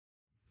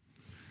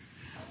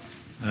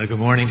Good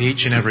morning to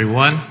each and every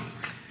one. I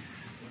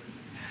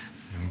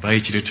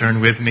invite you to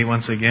turn with me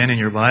once again in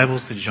your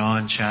Bibles to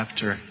John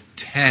chapter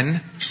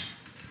 10.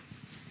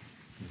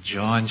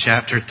 John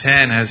chapter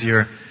 10. As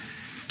you're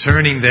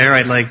turning there,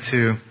 I'd like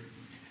to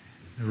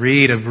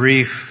read a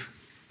brief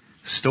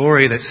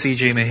story that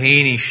C.J.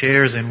 Mahaney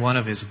shares in one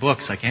of his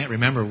books. I can't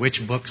remember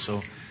which book,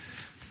 so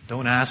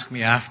don't ask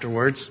me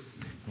afterwards.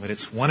 But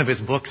it's one of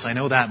his books, I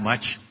know that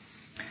much.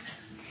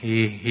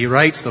 He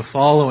writes the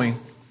following.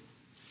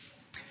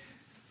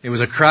 It was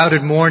a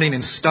crowded morning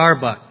in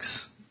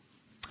Starbucks.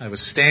 I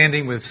was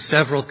standing with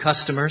several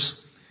customers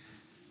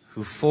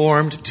who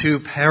formed two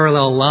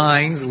parallel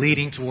lines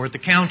leading toward the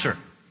counter.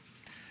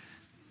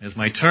 As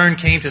my turn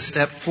came to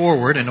step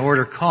forward and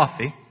order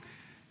coffee,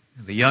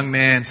 the young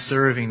man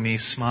serving me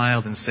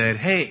smiled and said,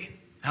 "Hey,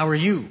 how are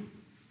you?"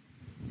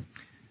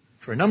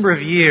 For a number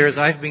of years,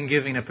 I've been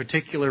giving a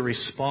particular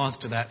response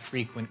to that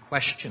frequent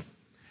question.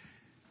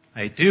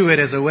 I do it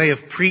as a way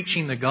of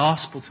preaching the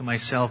gospel to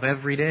myself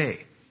every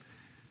day.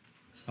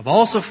 I've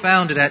also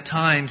found it at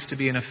times to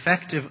be an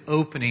effective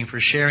opening for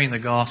sharing the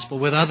gospel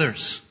with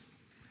others.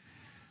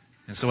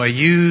 And so I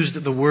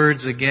used the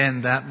words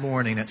again that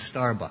morning at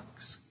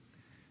Starbucks.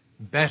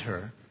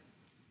 Better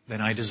than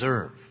I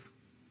deserve.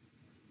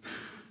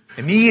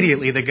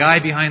 Immediately, the guy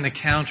behind the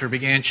counter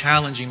began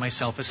challenging my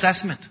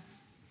self-assessment.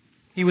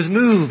 He was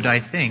moved, I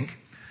think,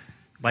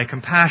 by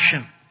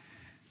compassion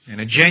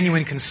and a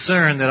genuine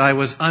concern that I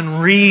was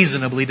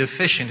unreasonably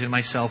deficient in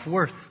my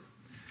self-worth.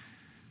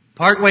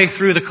 Partway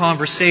through the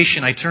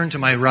conversation, I turned to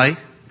my right.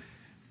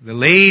 The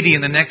lady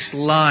in the next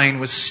line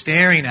was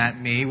staring at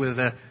me with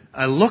a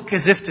look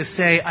as if to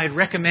say, "I'd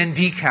recommend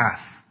decaf."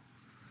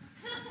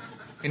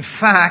 In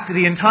fact,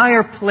 the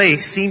entire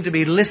place seemed to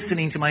be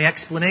listening to my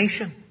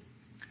explanation.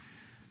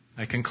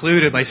 I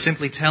concluded by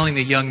simply telling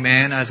the young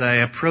man as I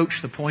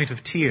approached the point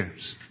of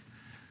tears,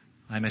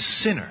 "I'm a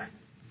sinner,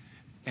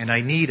 and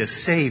I need a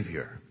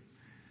Savior."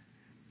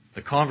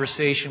 The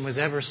conversation was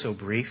ever so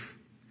brief.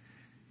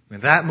 When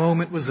that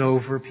moment was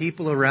over,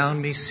 people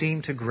around me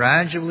seemed to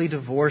gradually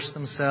divorce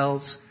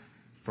themselves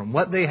from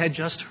what they had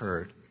just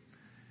heard,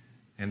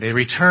 and they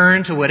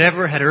returned to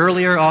whatever had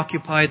earlier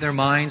occupied their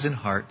minds and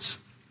hearts,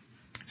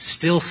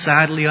 still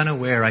sadly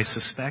unaware, I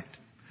suspect,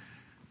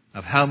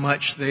 of how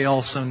much they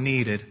also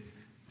needed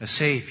a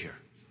Savior,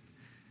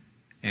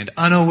 and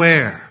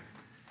unaware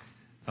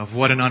of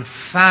what an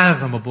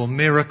unfathomable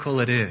miracle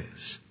it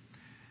is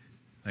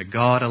that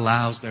God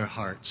allows their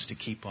hearts to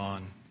keep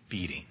on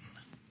beating.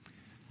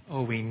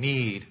 Oh, we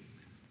need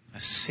a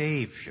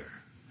Savior,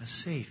 a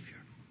Savior.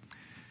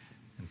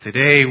 And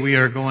today we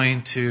are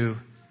going to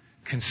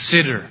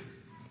consider,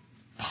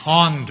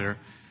 ponder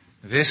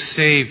this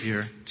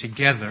Savior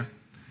together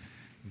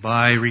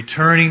by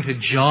returning to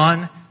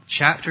John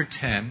chapter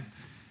 10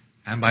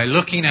 and by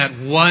looking at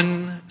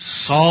one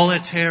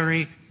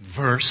solitary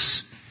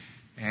verse.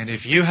 And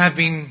if you have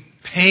been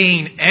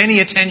paying any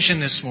attention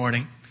this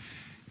morning,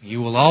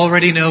 you will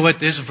already know what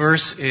this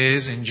verse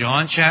is in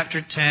John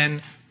chapter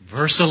 10,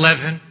 verse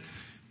 11,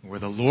 where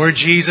the Lord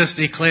Jesus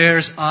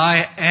declares,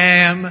 "I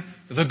am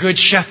the Good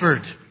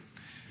Shepherd."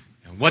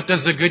 And what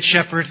does the Good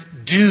Shepherd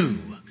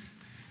do?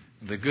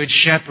 The Good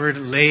Shepherd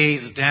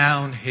lays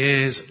down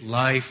his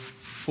life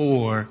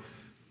for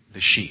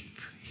the sheep.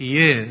 He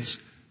is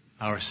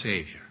our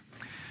Savior.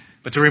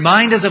 But to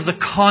remind us of the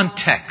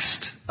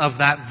context of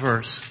that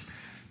verse,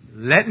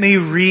 let me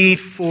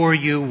read for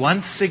you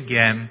once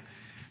again,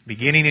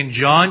 beginning in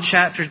John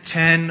chapter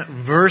 10,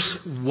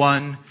 verse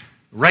 1,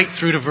 right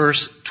through to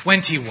verse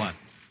 21.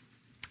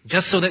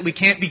 Just so that we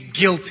can't be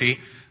guilty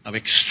of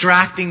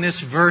extracting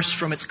this verse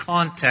from its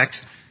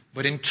context,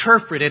 but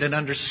interpret it and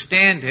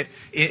understand it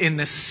in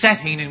the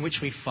setting in which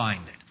we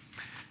find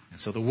it. And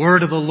so the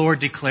word of the Lord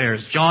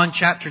declares, John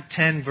chapter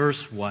 10,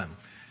 verse 1,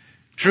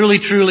 "Truly,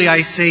 truly,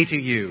 I say to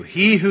you,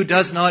 he who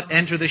does not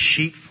enter the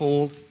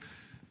sheepfold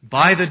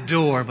by the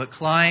door, but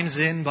climbs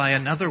in by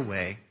another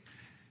way,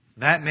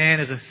 that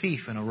man is a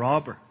thief and a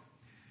robber.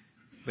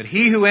 But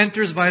he who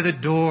enters by the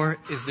door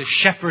is the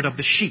shepherd of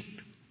the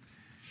sheep.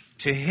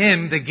 To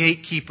him the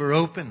gatekeeper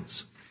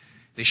opens.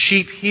 The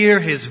sheep hear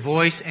his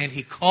voice, and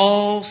he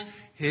calls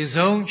his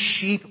own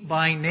sheep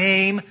by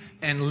name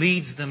and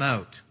leads them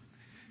out.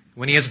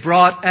 When he has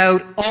brought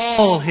out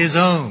all his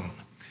own,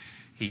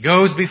 he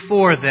goes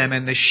before them,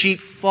 and the sheep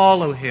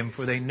follow him,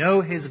 for they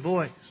know his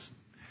voice.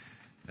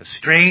 A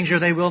stranger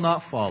they will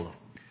not follow,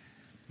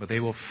 but they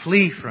will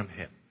flee from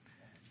him,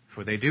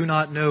 for they do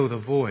not know the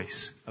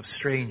voice of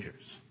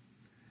strangers."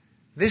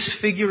 This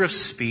figure of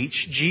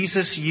speech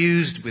Jesus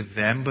used with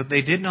them, but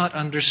they did not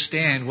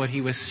understand what he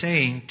was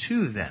saying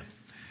to them.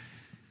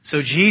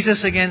 So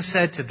Jesus again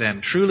said to them,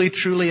 "Truly,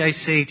 truly, I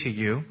say to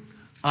you,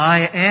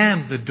 I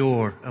am the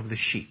door of the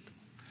sheep.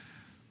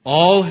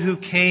 All who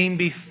came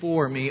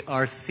before me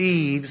are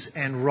thieves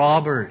and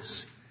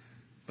robbers,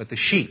 but the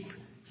sheep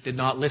did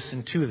not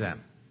listen to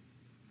them.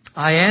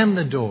 I am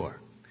the door.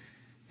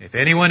 If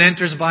anyone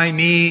enters by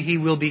me, he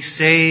will be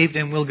saved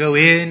and will go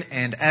in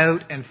and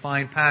out and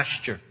find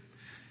pasture.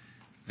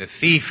 The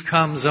thief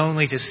comes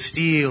only to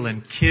steal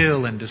and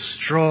kill and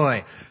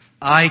destroy.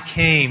 I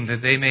came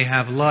that they may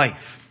have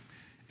life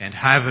and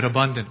have it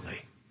abundantly.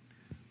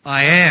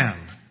 I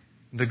am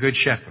the good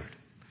shepherd.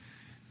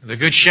 The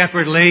good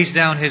shepherd lays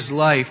down his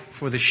life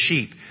for the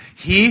sheep.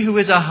 He who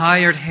is a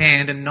hired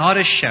hand and not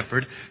a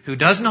shepherd, who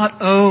does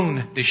not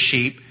own the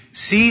sheep,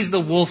 sees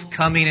the wolf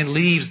coming and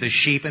leaves the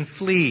sheep and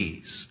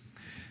flees.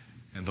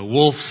 And the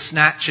wolf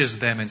snatches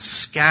them and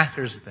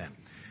scatters them.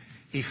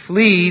 He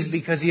flees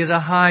because he is a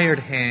hired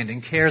hand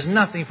and cares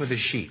nothing for the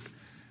sheep.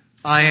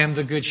 I am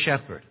the good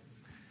shepherd.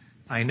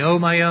 I know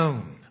my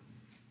own,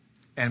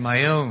 and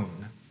my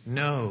own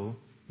know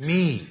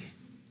me,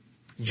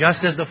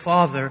 just as the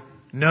Father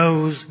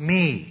knows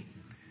me,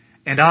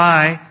 and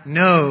I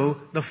know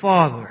the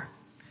Father,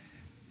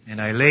 and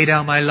I lay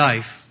down my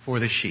life for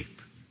the sheep.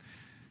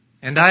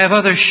 And I have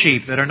other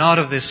sheep that are not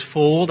of this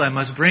fold. I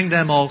must bring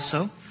them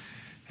also,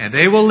 and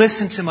they will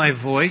listen to my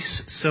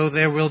voice, so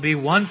there will be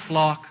one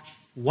flock,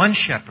 one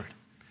shepherd.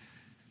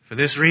 For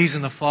this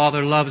reason the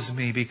Father loves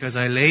me, because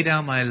I lay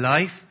down my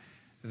life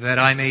that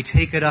I may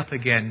take it up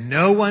again.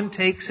 No one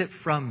takes it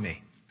from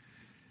me,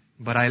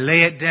 but I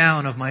lay it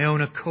down of my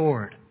own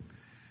accord.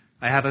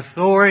 I have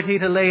authority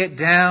to lay it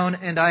down,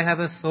 and I have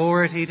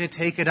authority to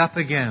take it up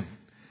again.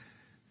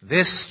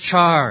 This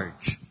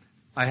charge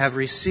I have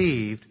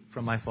received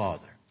from my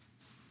Father.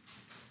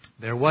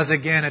 There was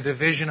again a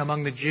division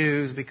among the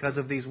Jews because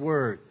of these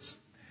words.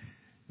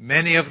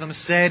 Many of them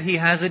said, he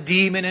has a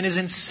demon and is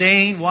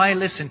insane. Why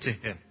listen to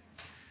him?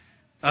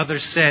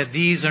 Others said,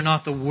 these are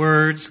not the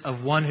words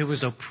of one who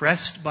is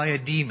oppressed by a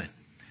demon.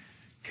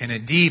 Can a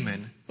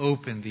demon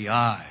open the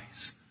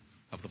eyes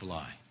of the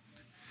blind?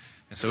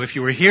 And so if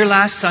you were here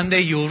last Sunday,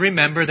 you'll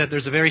remember that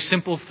there's a very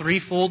simple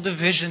threefold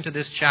division to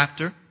this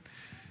chapter.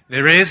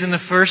 There is in the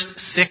first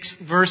 6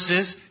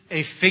 verses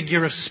a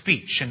figure of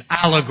speech, an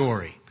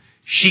allegory.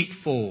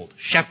 Sheepfold,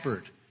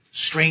 shepherd,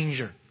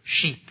 stranger,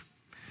 sheep.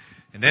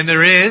 And then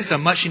there is a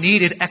much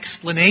needed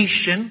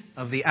explanation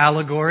of the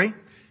allegory,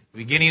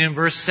 beginning in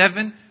verse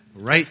 7,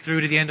 right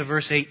through to the end of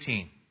verse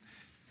 18.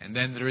 And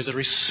then there is a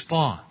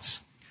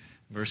response,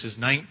 verses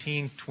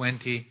 19,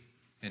 20,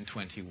 and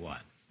 21.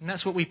 And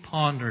that's what we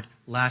pondered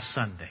last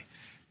Sunday.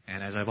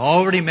 And as I've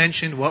already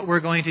mentioned, what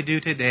we're going to do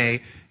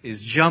today is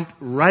jump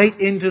right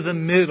into the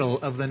middle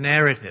of the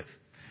narrative.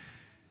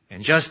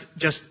 And just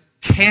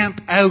camp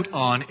out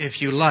on,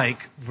 if you like,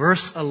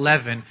 verse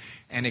 11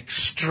 and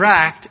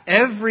extract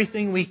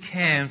everything we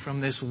can from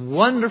this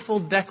wonderful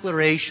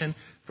declaration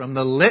from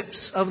the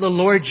lips of the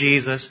Lord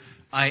Jesus,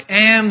 I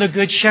am the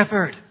good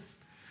shepherd.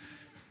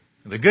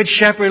 The good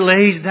shepherd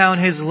lays down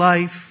his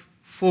life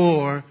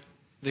for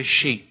the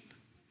sheep.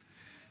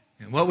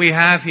 And what we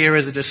have here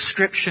is a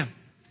description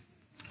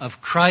of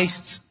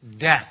Christ's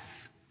death.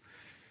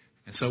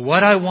 And so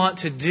what I want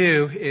to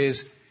do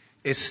is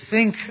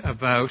think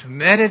about,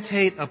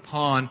 meditate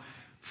upon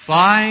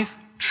 5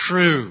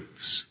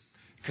 truths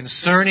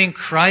concerning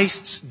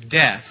Christ's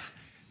death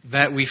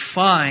that we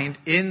find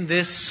in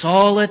this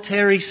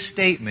solitary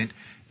statement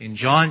in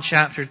John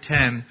chapter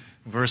 10,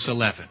 verse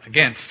 11.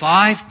 Again,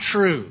 5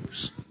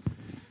 truths,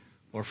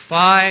 or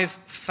 5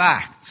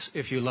 facts,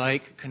 if you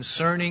like,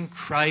 concerning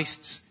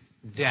Christ's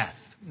death.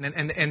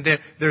 And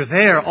they're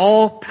there,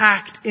 all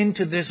packed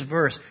into this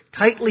verse,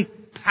 tightly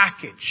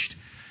packaged.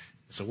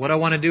 So what I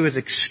want to do is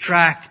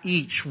extract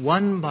each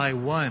one by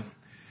one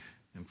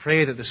and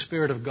pray that the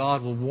Spirit of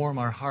God will warm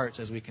our hearts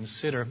as we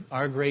consider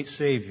our great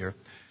Savior,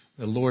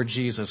 the Lord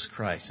Jesus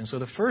Christ. And so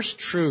the first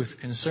truth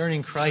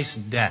concerning Christ's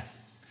death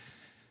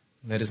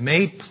that is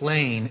made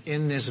plain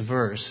in this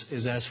verse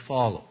is as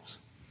follows.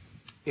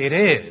 It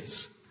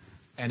is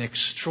an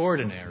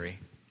extraordinary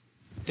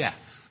death.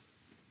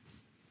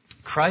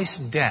 Christ's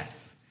death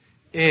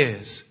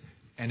is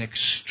an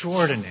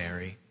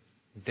extraordinary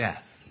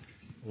death.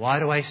 Why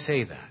do I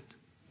say that?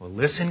 Well,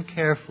 listen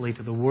carefully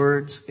to the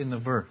words in the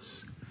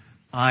verse.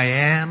 I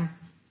am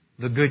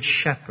the good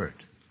shepherd.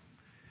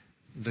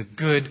 The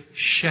good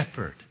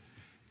shepherd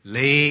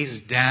lays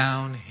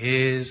down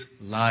his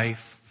life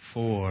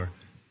for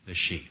the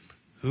sheep.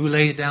 Who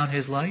lays down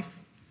his life?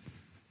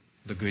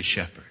 The good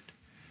shepherd.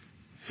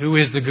 Who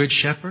is the good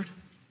shepherd?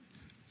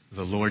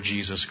 The Lord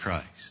Jesus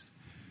Christ.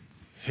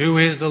 Who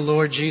is the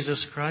Lord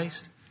Jesus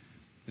Christ?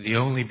 The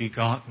only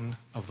begotten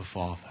of the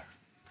Father.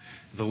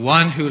 The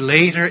one who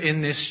later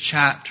in this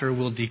chapter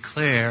will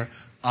declare,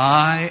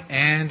 I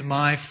and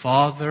my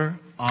Father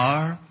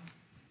are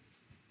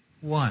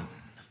one.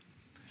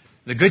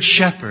 The Good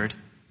Shepherd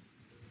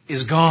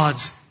is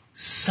God's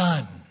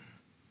Son.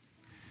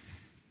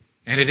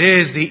 And it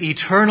is the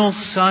eternal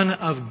Son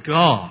of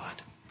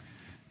God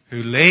who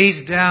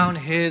lays down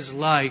his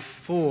life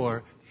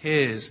for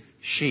his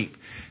sheep.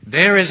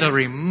 There is a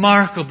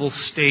remarkable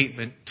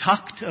statement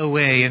tucked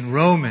away in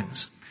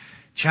Romans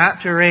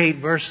chapter 8,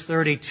 verse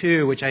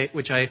 32, which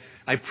I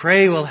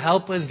pray will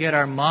help us get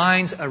our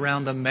minds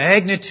around the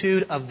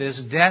magnitude of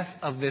this death,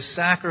 of this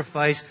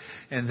sacrifice.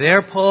 And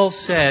there Paul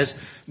says,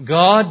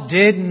 God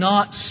did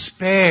not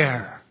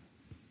spare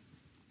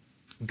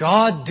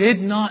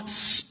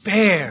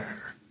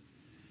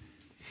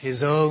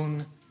His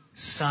own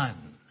Son.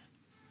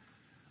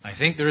 I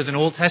think there is an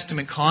Old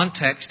Testament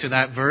context to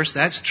that verse.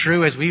 That's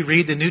true. As we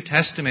read the New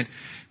Testament,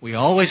 we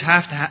always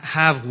have to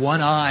have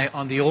one eye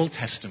on the Old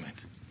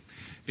Testament,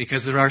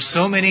 because there are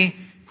so many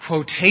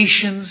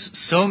quotations,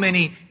 so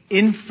many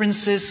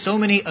inferences, so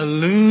many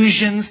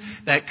allusions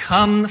that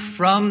come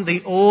from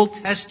the Old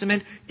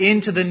Testament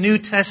into the New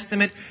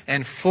Testament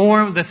and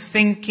form the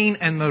thinking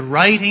and the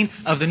writing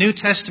of the New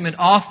Testament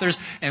authors.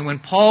 And when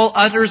Paul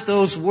utters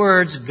those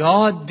words,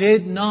 God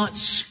did not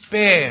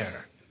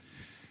spare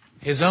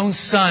His own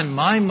Son,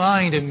 my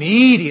mind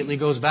immediately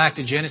goes back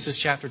to Genesis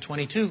chapter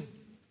 22.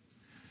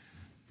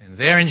 And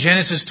there in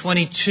Genesis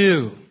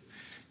 22,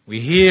 we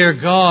hear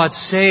God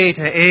say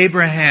to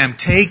Abraham,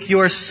 take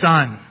your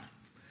son,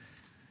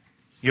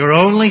 your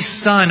only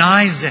son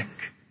Isaac,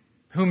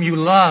 whom you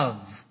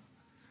love,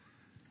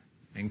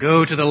 and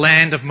go to the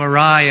land of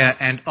Moriah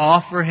and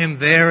offer him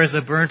there as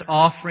a burnt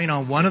offering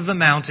on one of the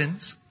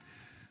mountains,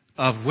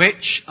 of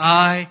which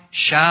I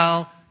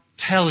shall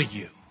tell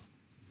you.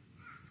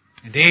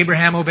 And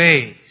Abraham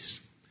obeys.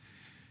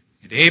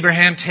 And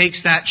Abraham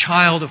takes that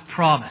child of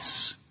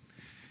promise.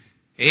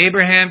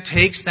 Abraham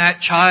takes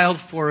that child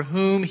for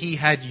whom he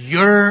had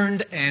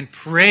yearned and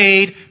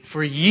prayed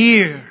for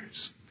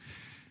years.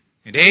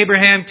 And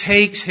Abraham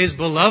takes his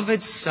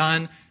beloved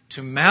son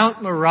to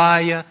Mount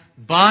Moriah,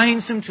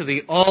 binds him to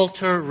the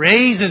altar,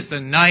 raises the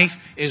knife,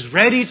 is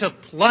ready to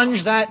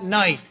plunge that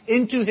knife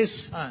into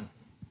his son.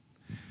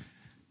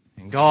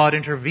 And God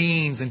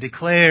intervenes and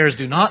declares,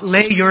 do not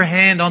lay your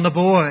hand on the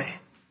boy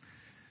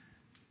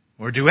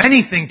or do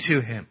anything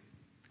to him.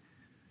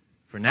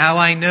 For now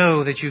I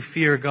know that you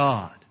fear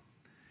God,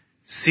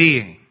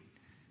 seeing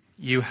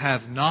you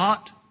have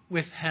not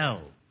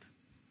withheld,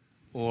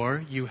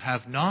 or you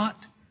have not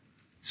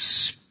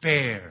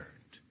spared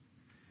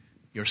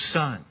your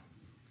son,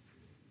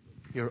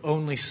 your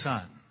only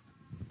son,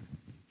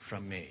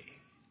 from me.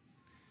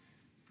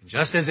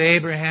 Just as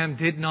Abraham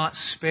did not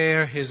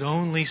spare his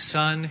only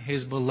son,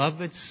 his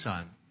beloved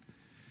son,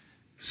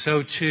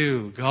 so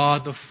too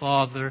God the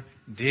Father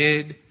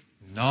did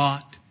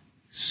not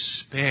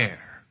spare.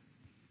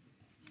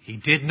 He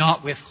did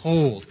not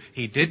withhold.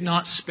 He did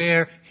not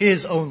spare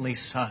His only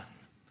Son,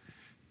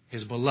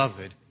 His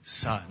beloved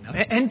Son. Now,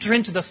 enter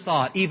into the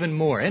thought even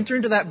more. Enter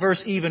into that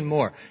verse even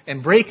more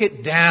and break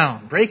it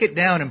down. Break it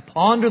down and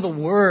ponder the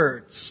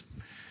words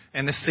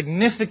and the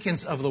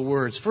significance of the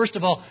words. First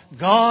of all,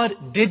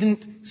 God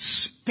didn't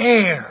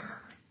spare.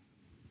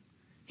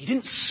 He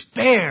didn't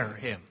spare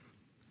him.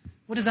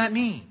 What does that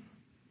mean?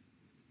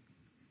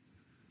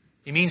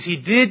 It means He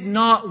did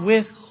not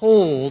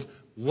withhold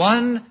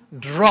one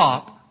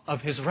drop of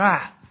His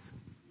wrath.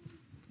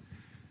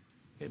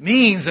 It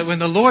means that when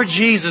the Lord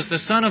Jesus, the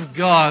Son of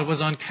God,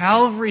 was on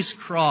Calvary's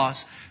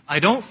cross, I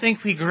don't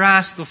think we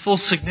grasp the full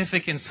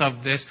significance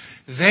of this.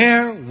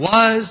 There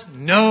was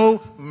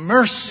no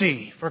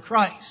mercy for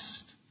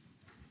Christ.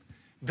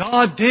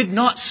 God did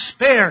not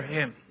spare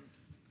Him.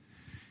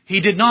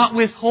 He did not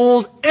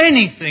withhold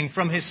anything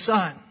from His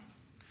Son.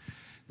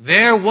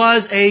 There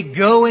was a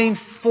going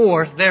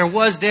forth, there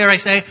was, dare I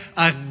say,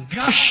 a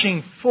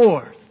gushing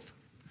forth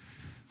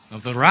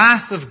of the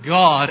wrath of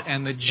God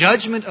and the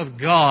judgment of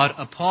God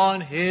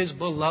upon His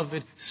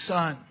beloved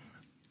Son.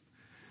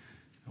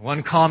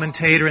 One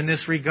commentator in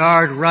this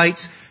regard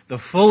writes, the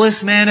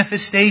fullest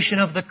manifestation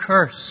of the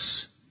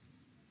curse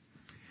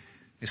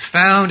is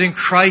found in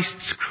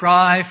Christ's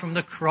cry from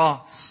the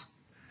cross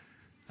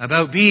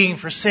about being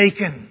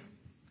forsaken.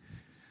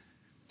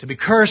 To be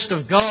cursed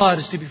of God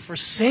is to be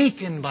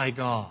forsaken by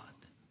God.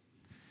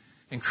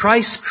 And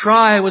Christ's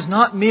cry was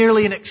not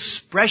merely an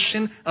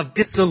expression of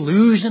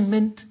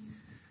disillusionment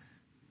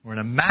or an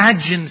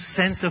imagined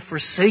sense of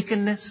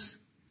forsakenness.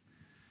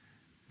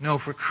 No,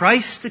 for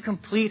Christ to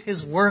complete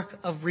His work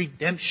of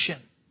redemption,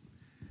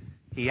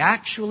 He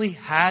actually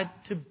had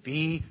to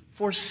be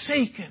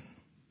forsaken.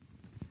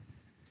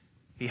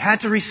 He had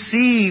to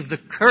receive the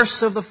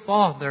curse of the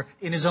Father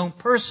in His own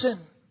person.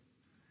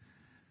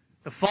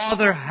 The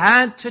Father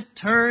had to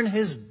turn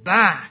His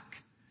back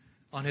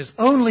on His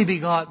only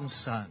begotten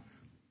Son.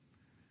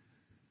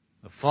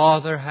 The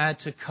Father had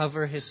to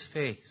cover His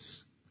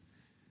face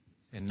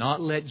and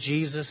not let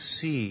Jesus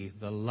see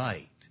the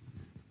light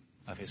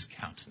of His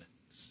countenance.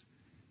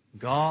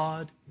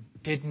 God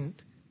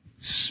didn't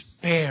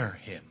spare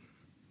Him.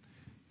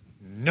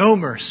 No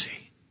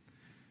mercy,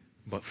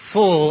 but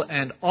full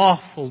and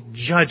awful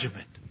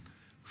judgment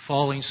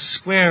falling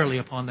squarely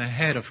upon the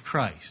head of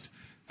Christ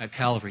at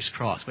Calvary's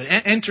cross. But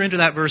enter into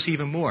that verse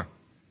even more.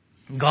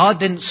 God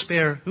didn't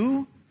spare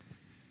who?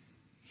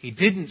 He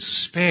didn't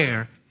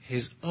spare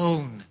His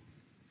own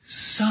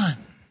Son.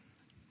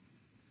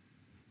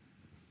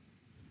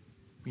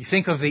 You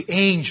think of the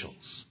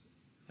angels.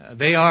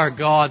 They are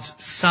God's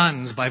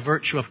sons by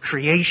virtue of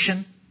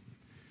creation.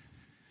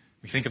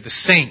 We think of the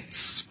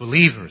saints,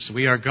 believers.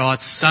 We are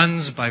God's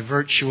sons by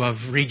virtue of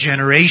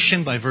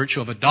regeneration, by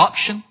virtue of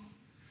adoption.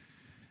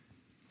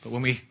 But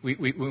when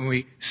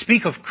we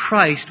speak of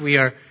Christ, we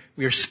are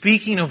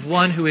speaking of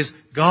one who is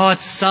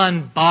God's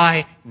Son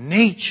by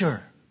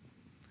nature.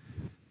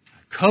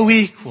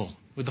 co-equal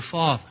with the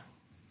Father,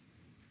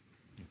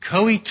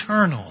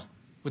 co-eternal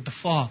with the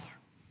Father,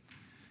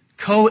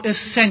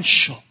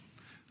 co-essential,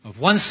 of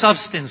one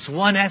substance,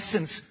 one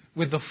essence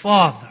with the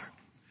Father.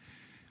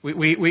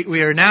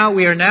 We are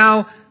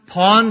now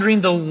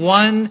pondering the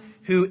one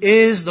who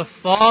is the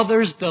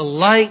Father's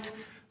delight,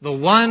 the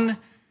one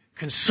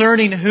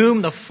concerning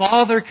whom the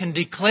Father can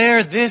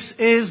declare, "This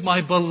is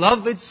my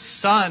beloved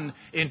Son,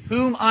 in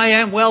whom I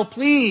am well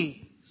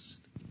pleased."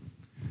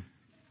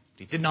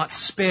 He did not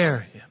spare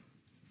him.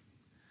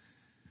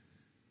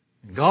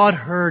 God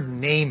heard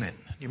Naaman.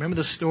 You remember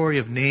the story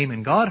of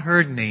Naaman? God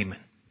heard Naaman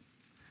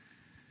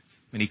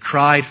when he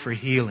cried for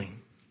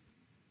healing.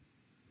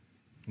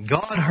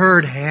 God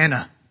heard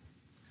Hannah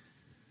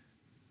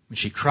when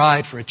she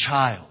cried for a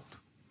child.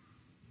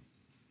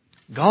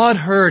 God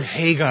heard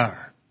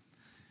Hagar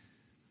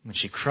when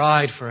she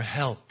cried for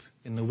help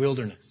in the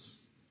wilderness.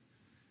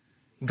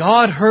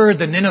 God heard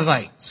the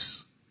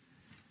Ninevites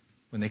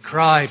when they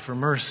cried for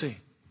mercy.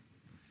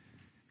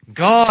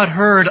 God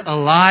heard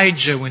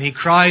Elijah when he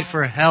cried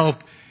for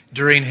help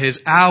during his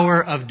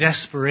hour of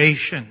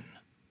desperation.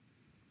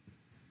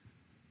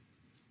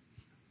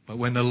 But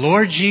when the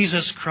Lord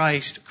Jesus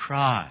Christ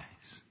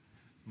cries,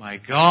 my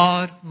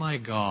God,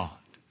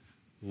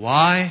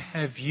 why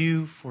have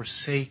you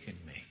forsaken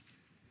me?"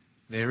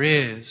 there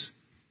is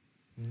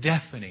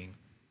deafening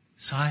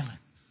silence.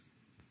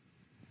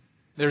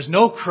 There's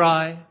no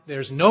cry,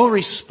 there's no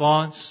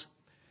response,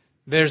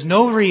 there's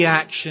no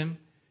reaction.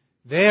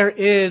 There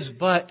is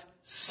but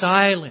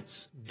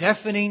silence,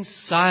 deafening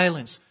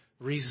silence,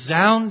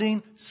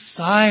 resounding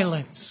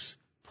silence,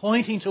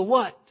 pointing to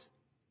what?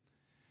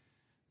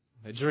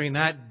 That during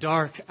that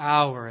dark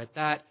hour, at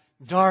that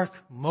dark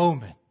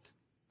moment,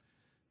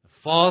 the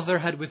Father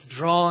had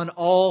withdrawn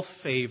all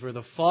favor.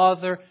 The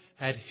Father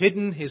had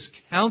hidden His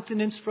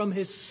countenance from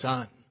His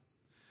Son.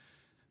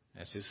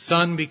 As His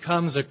Son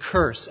becomes a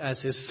curse,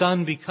 as His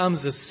Son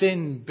becomes a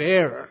sin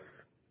bearer.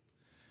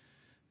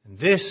 And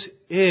this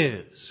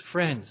is,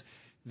 friends,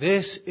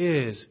 this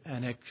is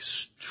an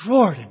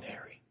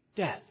extraordinary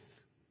death.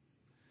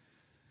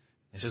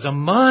 This is a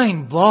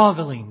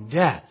mind-boggling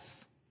death.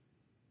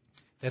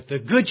 That the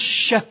Good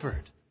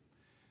Shepherd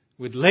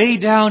would lay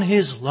down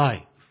His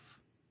life,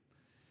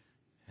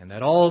 and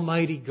that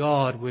Almighty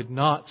God would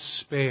not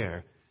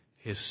spare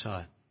His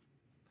Son.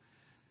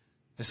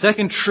 The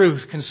second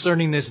truth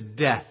concerning this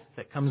death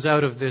that comes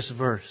out of this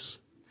verse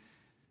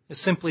is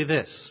simply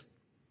this.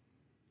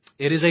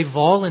 It is a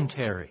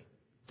voluntary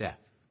death.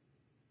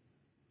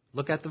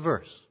 Look at the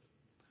verse.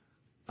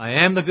 "I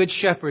am the Good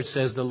Shepherd,"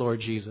 says the Lord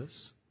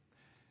Jesus.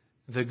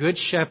 The Good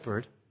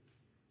Shepherd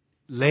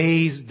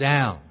lays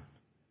down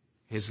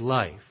His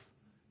life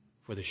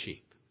for the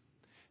sheep.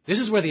 This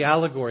is where the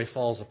allegory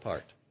falls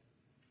apart.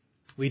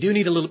 We do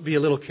need to be a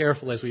little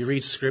careful as we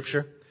read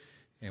Scripture,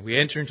 and we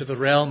enter into the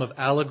realm of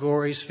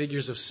allegories,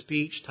 figures of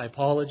speech,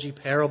 typology,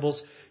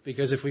 parables,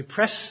 because if we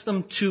press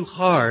them too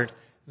hard,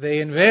 they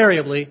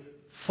invariably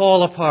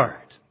fall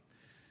apart.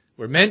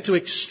 We're meant to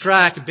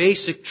extract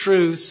basic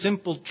truths,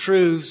 simple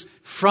truths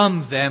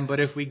from them, but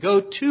if we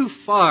go too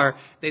far,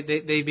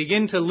 they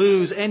begin to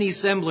lose any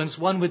semblance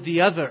one with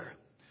the other.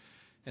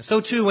 And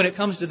so too, when it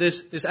comes to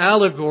this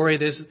allegory,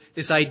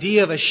 this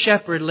idea of a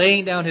shepherd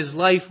laying down his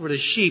life for the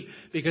sheep,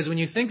 because when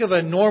you think of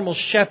a normal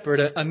shepherd,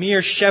 a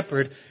mere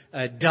shepherd,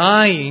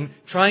 dying,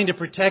 trying to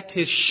protect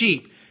his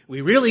sheep,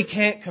 we really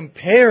can't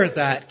compare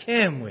that,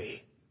 can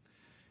we?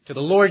 To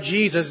the Lord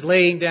Jesus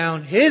laying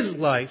down His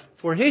life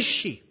for His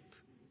sheep.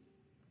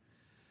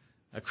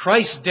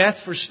 Christ's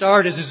death, for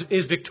starters,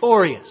 is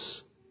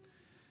victorious.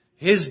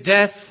 His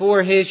death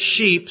for His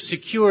sheep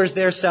secures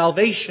their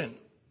salvation.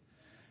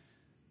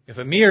 If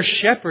a mere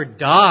shepherd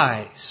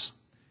dies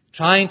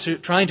trying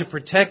to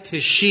protect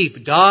his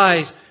sheep,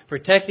 dies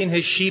protecting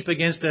his sheep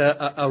against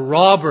a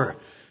robber,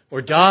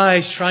 or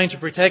dies trying to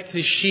protect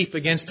his sheep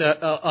against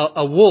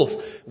a wolf,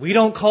 we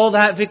don't call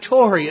that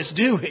victorious,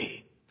 do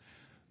we?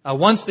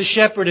 Once the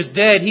shepherd is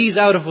dead, he's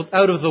out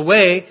of the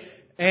way,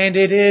 and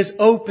it is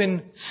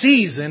open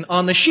season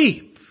on the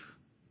sheep.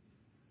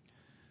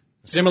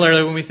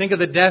 Similarly, when we think of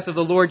the death of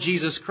the Lord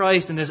Jesus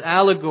Christ in this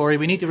allegory,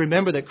 we need to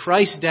remember that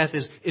Christ's death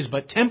is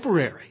but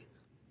temporary.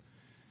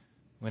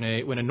 When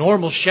a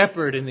normal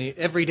shepherd in the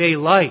everyday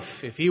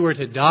life, if he were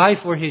to die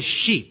for his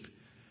sheep,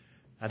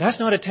 that's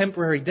not a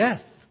temporary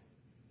death.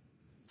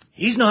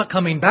 He's not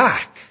coming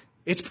back.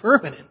 It's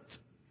permanent.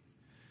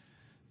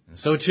 And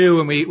so too,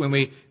 when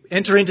we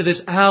enter into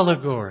this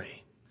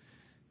allegory,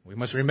 we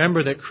must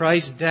remember that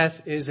Christ's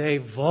death is a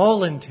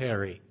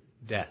voluntary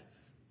death.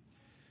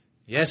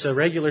 Yes, a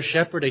regular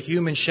shepherd, a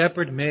human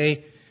shepherd,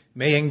 may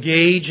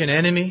engage an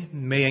enemy,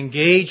 may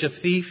engage a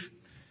thief,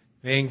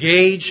 may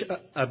engage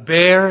a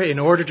bear in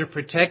order to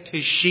protect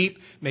his sheep,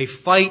 may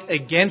fight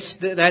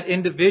against that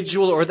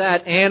individual or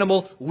that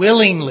animal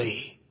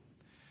willingly.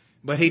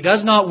 But he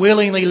does not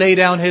willingly lay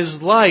down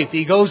his life.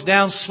 He goes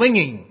down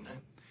swinging.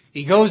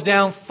 He goes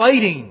down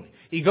fighting.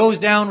 He goes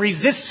down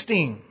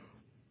resisting.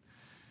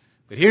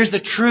 But here's the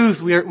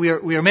truth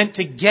we are meant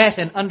to get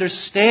and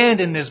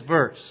understand in this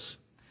verse.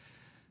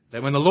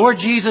 That when the Lord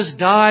Jesus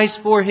dies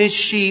for His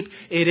sheep,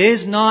 it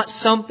is not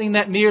something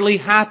that merely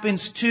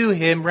happens to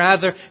Him.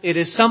 Rather, it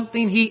is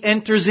something He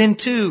enters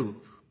into.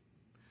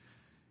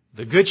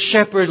 The Good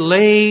Shepherd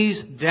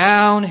lays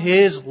down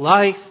His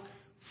life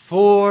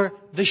for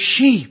the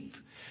sheep.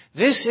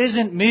 This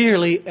isn't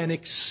merely an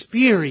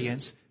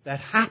experience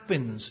that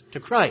happens to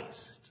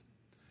Christ.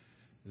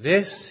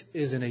 This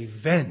is an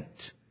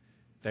event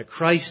that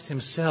Christ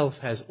Himself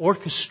has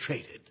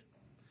orchestrated.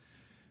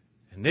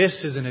 And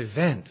this is an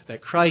event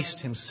that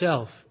Christ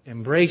Himself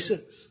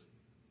embraces.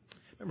 I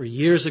remember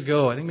years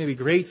ago, I think maybe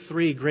grade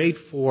 3, grade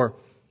 4,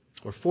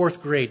 or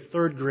 4th grade,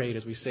 3rd grade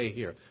as we say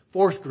here.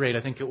 4th grade,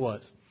 I think it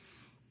was.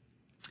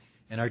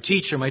 And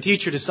my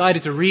teacher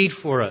decided to read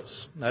for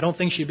us. I don't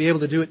think she'd be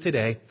able to do it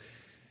today.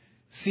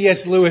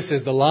 C.S.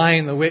 Lewis's The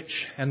Lion, the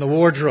Witch, and the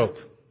Wardrobe.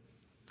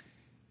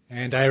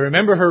 And I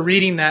remember her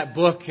reading that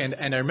book, and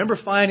I remember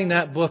finding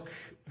that book,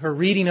 her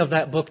reading of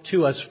that book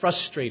to us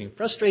frustrating.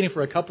 Frustrating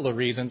for a couple of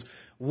reasons.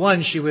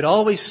 One, she would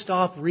always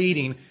stop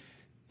reading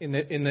in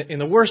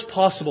the worst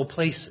possible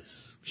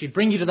places. She'd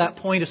bring you to that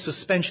point of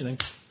suspension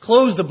and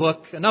close the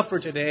book, enough for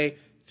today,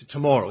 to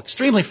tomorrow.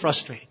 Extremely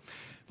frustrating.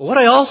 But what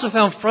I also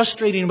found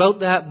frustrating about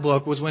that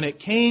book was when it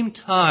came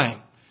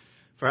time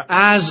for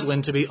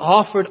Aslan to be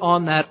offered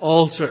on that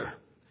altar.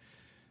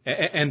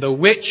 And the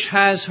witch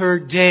has her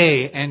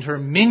day, and her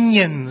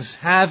minions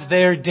have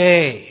their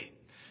day.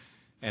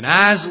 And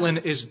Aslan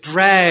is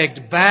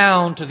dragged,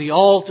 bound to the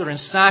altar and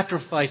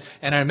sacrificed.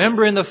 And I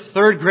remember in the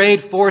 3rd grade,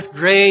 4th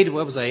grade,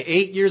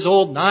 8 years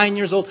old, 9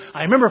 years old,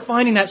 I remember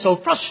finding that so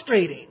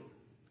frustrating.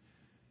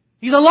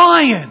 He's a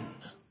lion.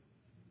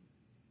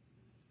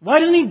 Why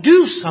doesn't he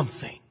do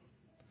something?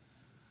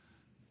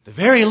 At the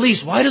very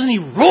least, why doesn't he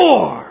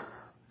roar?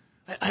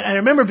 I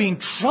remember being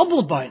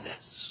troubled by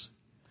this.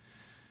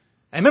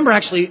 I remember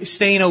actually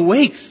staying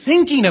awake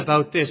thinking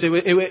about this.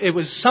 It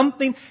was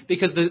something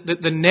because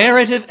the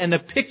narrative and the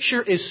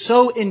picture is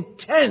so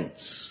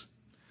intense.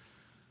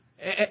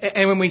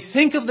 And when we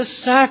think of the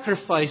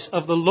sacrifice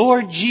of the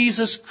Lord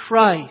Jesus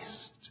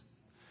Christ,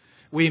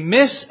 we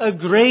miss a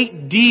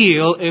great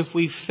deal if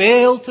we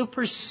fail to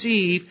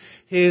perceive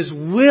His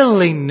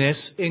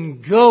willingness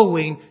in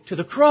going to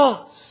the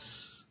cross.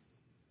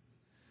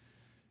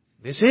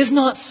 This is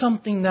not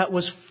something that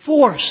was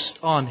forced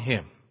on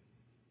Him.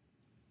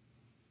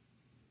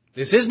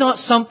 This is not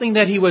something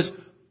that He was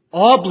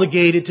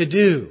obligated to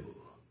do.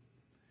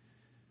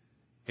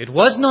 It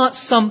was not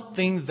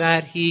something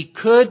that He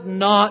could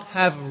not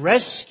have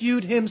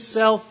rescued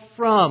Himself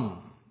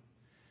from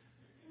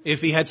if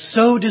He had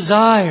so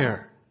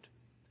desired.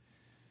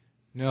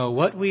 No,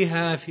 what we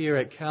have here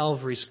at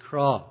Calvary's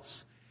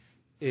cross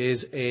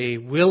is a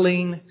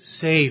willing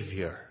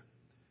Savior,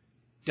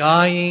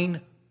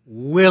 dying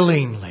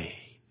willingly,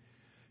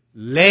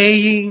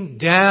 laying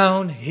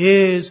down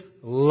His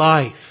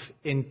life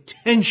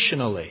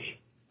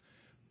intentionally,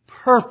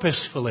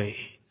 purposefully,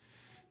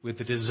 with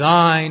the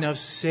design of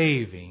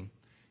saving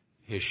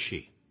His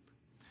sheep.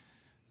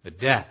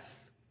 The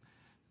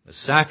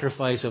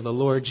sacrifice of the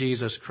Lord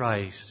Jesus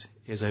Christ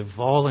is a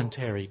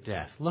voluntary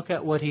death. Look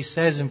at what He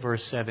says in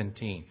verse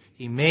 17.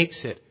 He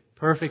makes it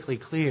perfectly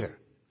clear.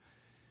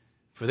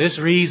 For this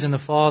reason the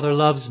Father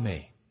loves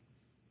me,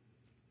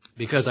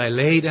 because I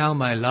lay down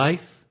my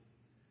life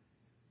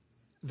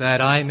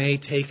that I may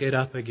take it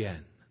up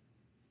again.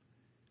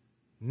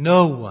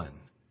 No one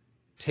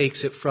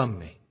takes it from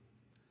me,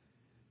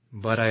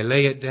 but I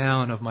lay it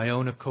down of my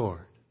own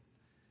accord.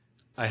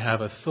 I have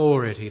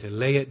authority to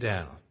lay it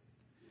down,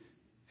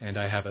 and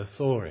I have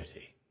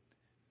authority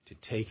to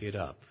take it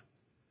up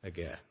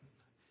again.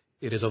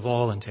 It is a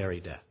voluntary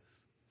death.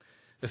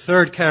 The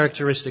third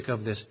characteristic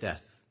of this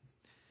death,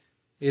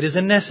 it is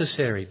a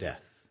necessary death.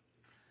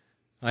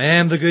 I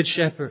am the Good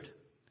Shepherd.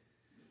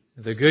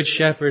 The Good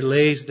Shepherd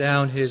lays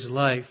down His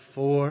life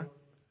for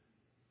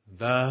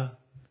the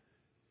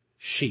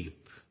sheep.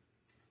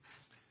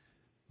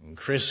 And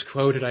Chris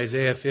quoted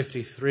Isaiah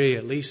 53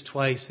 at least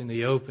twice in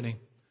the opening.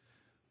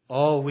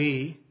 All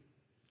we,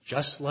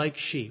 just like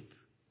sheep,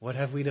 what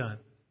have we done?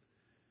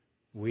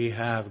 We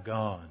have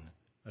gone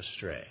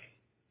astray.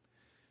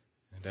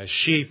 And as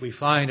sheep, we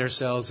find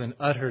ourselves in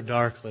utter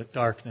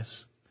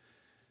darkness.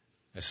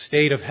 A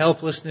state of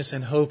helplessness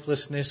and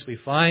hopelessness. We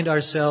find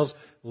ourselves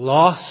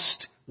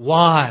lost.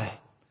 Why?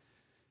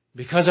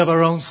 Because of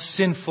our own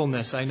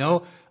sinfulness. I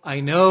know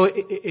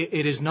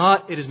it is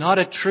not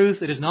a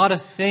truth. It is not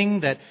a thing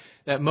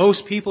that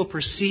most people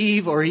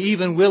perceive or are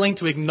even willing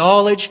to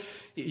acknowledge.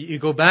 You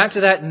go back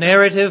to that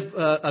narrative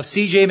of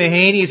C.J.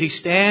 Mahaney as he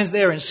stands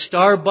there in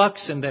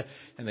Starbucks and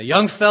the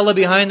young fella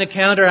behind the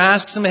counter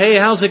asks him, "Hey,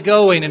 how's it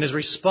going?" And his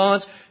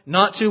response,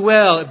 "Not too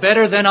well.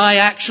 Better than I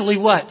actually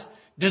what?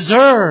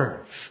 Deserve."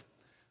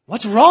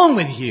 What's wrong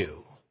with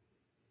you?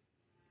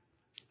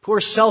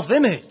 Poor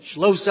self-image,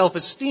 low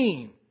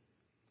self-esteem.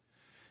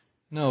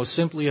 No,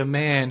 simply a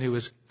man who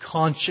is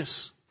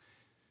conscious.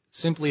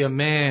 Simply a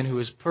man who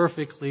is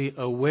perfectly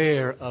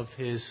aware of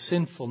his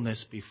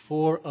sinfulness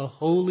before a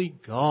holy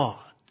God.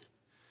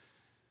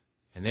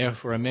 And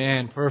therefore a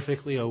man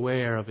perfectly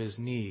aware of his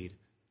need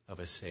of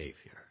a Savior.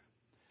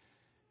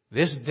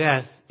 This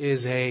death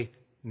is a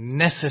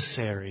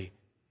necessary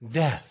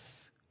death.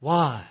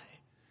 Why?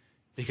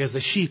 Because the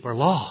sheep are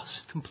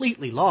lost,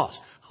 completely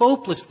lost,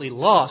 hopelessly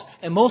lost,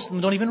 and most of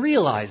them don't even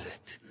realize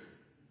it.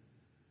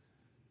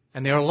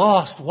 And they are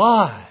lost.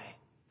 Why?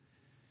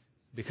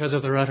 Because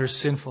of their utter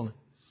sinfulness.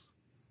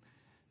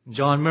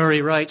 John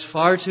Murray writes,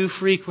 far too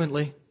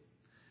frequently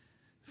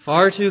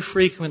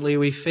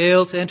we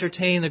fail to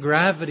entertain the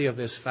gravity of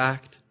this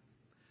fact,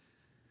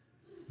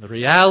 the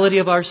reality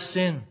of our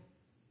sin,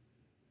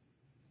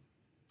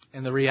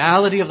 and the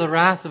reality of the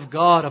wrath of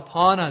God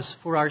upon us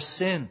for our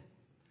sin.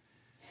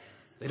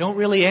 They don't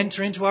really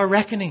enter into our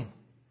reckoning.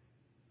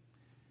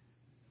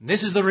 And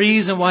this is the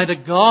reason why the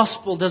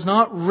gospel does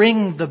not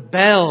ring the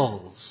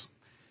bells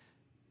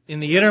in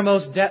the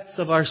innermost depths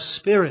of our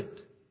spirit.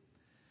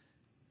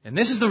 And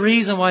this is the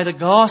reason why the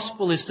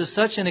gospel is to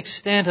such an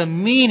extent a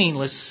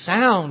meaningless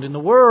sound in the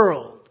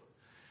world.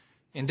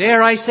 And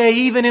dare I say,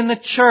 even in the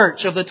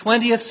church of the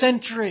 20th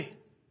century.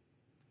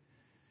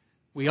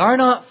 We are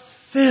not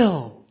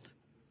filled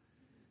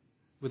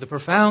with a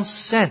profound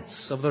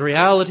sense of the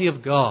reality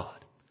of God,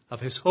 of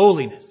His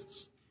holiness.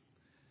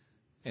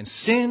 And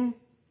sin,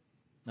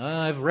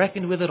 I've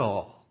reckoned with it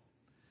all,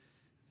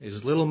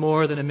 is little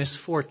more than a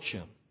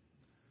misfortune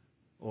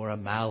or a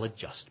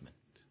maladjustment.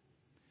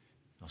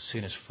 No,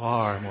 sin is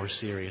far more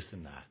serious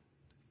than that.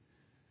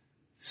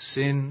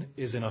 Sin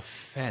is an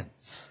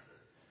offense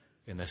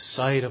in the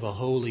sight of a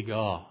holy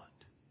God.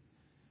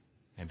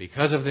 And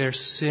because of their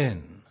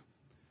sin,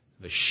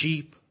 the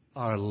sheep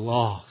are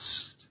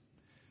lost.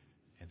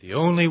 And the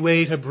only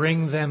way to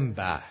bring them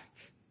back,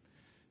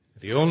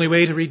 the only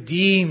way to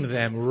redeem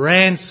them,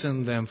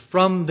 ransom them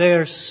from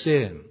their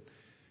sin,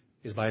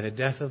 is by the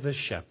death of the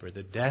shepherd,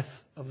 the death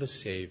of the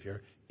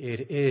Savior.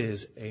 It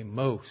is a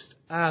most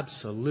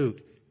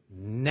absolute,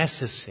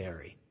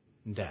 necessary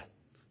death.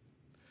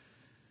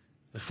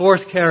 The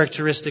fourth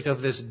characteristic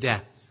of this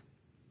death,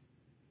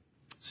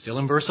 still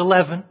in verse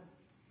 11,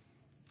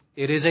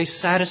 it is a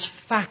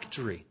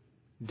satisfactory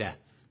death.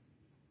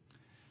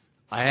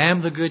 I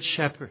am the good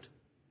shepherd.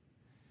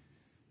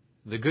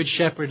 The good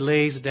shepherd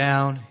lays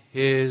down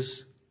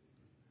his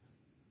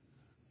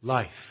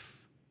life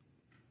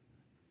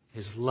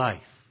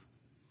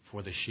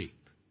for the sheep.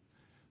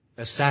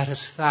 A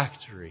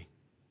satisfactory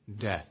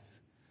death.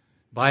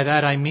 By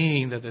that I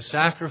mean that the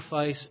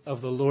sacrifice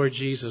of the Lord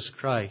Jesus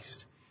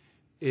Christ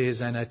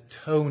is an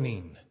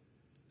atoning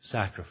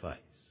sacrifice.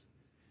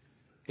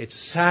 It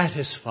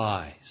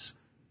satisfies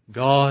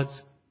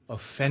God's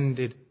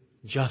offended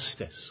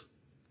justice.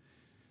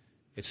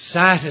 It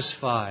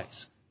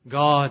satisfies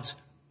God's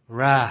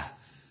wrath.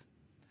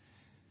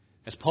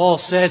 As Paul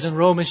says in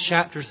Romans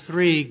chapter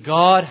 3,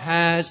 God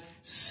has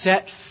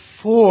set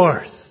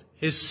forth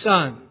His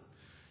Son.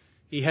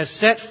 He has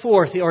set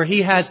forth, or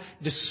He has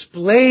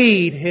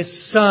displayed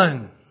His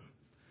Son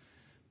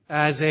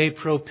as a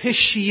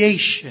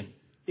propitiation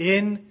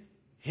in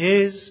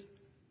His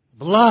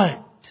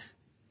blood.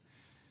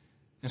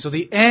 And so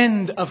the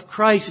end of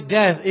Christ's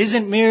death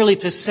isn't merely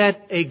to set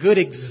a good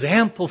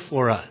example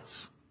for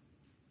us.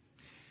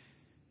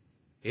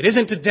 It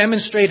isn't to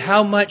demonstrate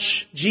how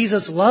much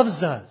Jesus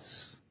loves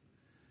us.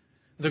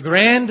 The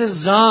grand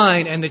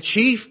design and the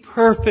chief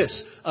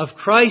purpose of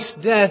Christ's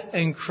death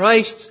and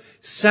Christ's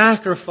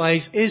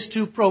sacrifice is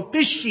to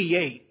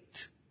propitiate.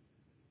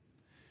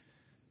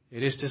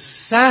 It is to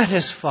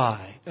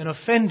satisfy an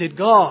offended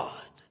God.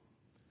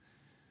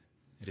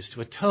 It is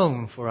to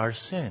atone for our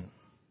sin.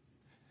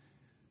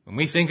 When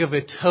we think of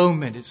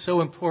atonement, it's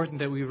so important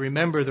that we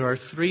remember there are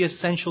three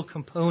essential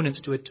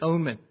components to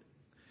atonement.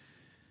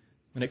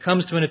 When it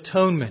comes to an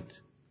atonement,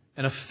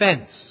 an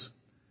offense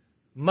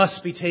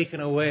must be taken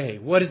away.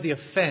 What is the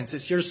offense?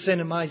 It's your sin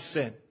and my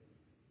sin.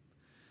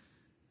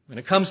 When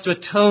it comes to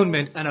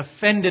atonement, an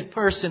offended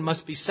person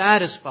must be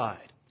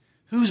satisfied.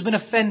 Who's been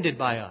offended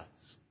by us?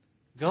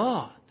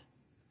 God.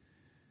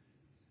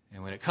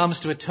 And when it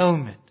comes to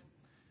atonement,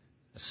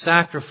 a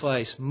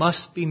sacrifice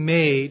must be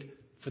made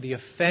for the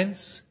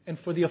offense and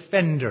for the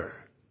offender.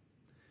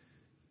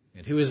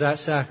 And who is that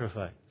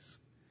sacrifice?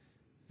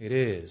 It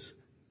is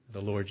the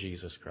Lord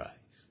Jesus Christ.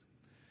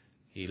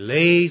 He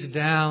lays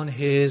down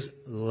His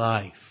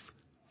life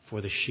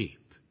for the sheep.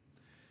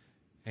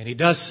 And He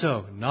does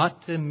so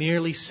not to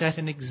merely set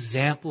an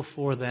example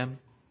for them,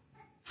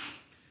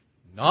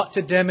 not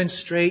to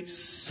demonstrate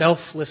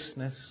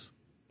selflessness,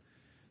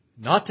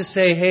 not to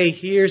say, hey,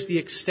 here's the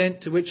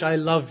extent to which I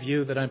love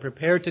you, that I'm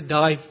prepared to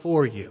die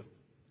for you.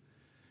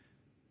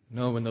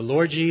 No, when the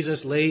Lord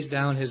Jesus lays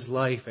down His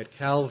life at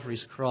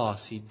Calvary's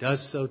cross, He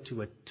does so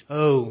to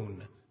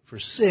atone for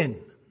sin,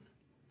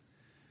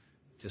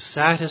 to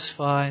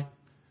satisfy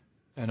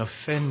an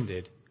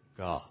offended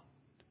God.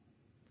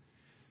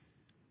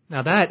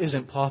 Now that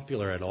isn't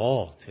popular at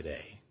all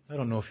today. I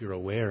don't know if you're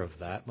aware of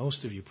that.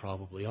 Most of you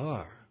probably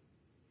are.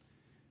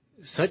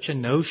 Such a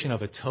notion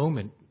of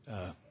atonement,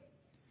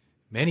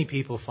 many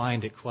people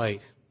find it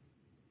quite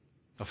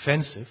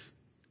offensive,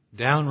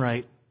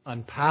 downright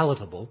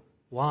unpalatable.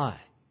 Why?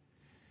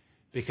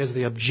 Because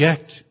they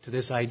object to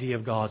this idea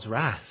of God's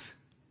wrath.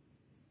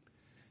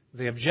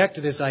 They object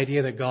to this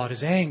idea that God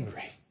is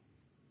angry.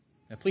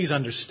 Now please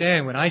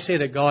understand, when I say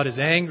that God is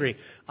angry,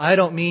 I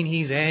don't mean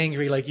He's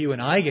angry like you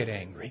and I get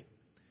angry.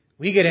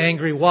 We get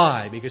angry,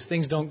 why? Because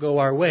things don't go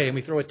our way and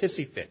we throw a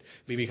tissy fit.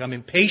 We become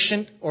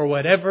impatient or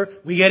whatever,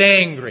 we get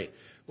angry.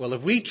 Well,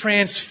 if we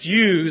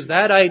transfuse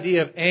that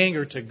idea of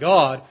anger to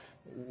God,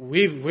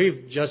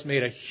 we've just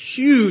made a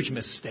huge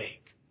mistake.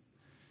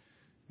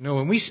 No,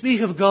 when we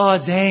speak of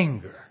God's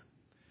anger,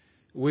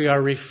 we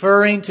are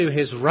referring to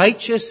His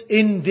righteous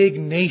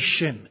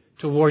indignation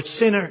towards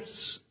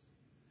sinners.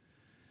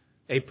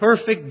 A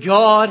perfect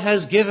God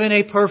has given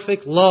a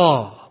perfect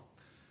law.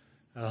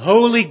 A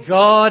holy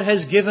God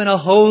has given a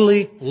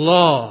holy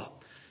law.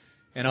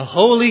 And a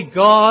holy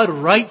God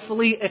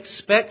rightfully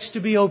expects to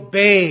be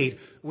obeyed.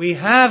 We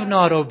have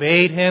not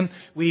obeyed Him.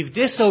 We've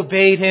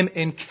disobeyed Him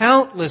in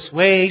countless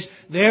ways.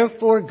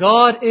 Therefore,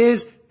 God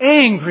is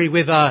angry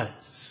with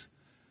us.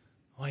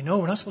 Oh, I know,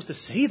 we're not supposed to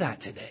say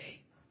that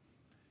today.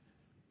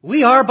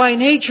 We are by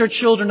nature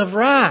children of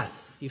wrath.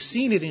 You've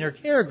seen it in your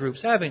care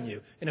groups, haven't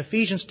you? In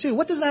Ephesians 2.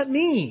 What does that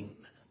mean?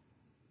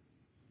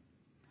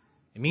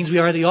 It means we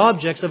are the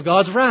objects of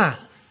God's wrath.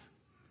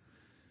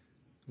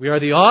 We are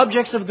the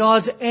objects of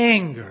God's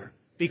anger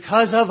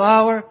because of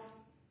our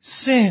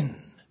sin.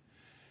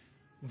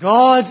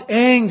 God's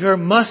anger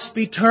must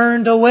be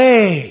turned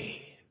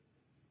away.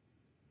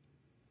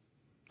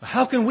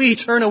 How can we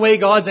turn away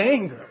God's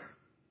anger?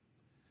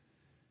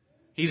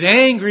 He's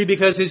angry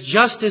because His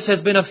justice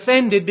has been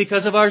offended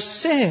because of our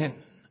sin.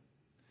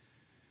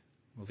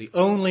 Well, the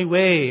only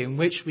way in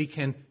which we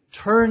can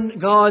turn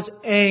God's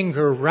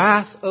anger,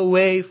 wrath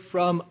away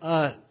from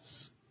us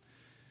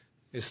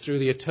is through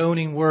the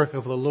atoning work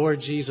of the Lord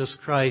Jesus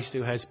Christ,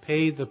 who has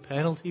paid the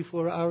penalty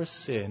for our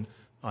sin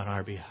on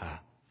our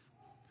behalf.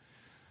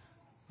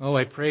 Oh,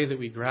 I pray that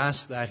we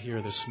grasp that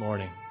here this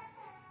morning.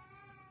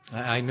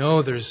 I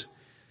know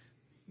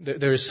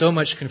there is so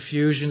much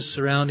confusion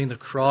surrounding the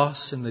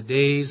cross in the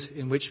days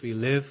in which we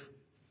live.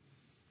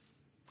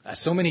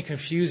 So many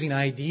confusing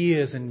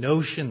ideas and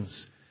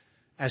notions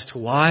as to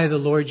why the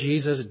Lord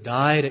Jesus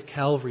died at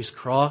Calvary's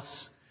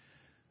cross.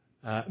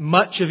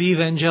 Much of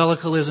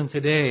evangelicalism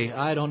today,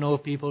 I don't know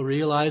if people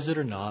realize it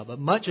or not, but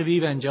much of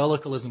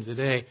evangelicalism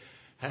today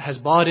has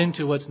bought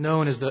into what's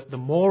known as the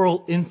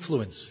moral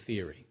influence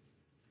theory.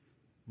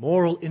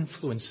 Moral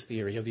influence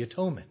theory of the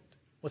atonement.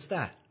 What's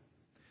that?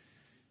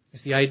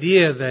 It's the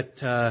idea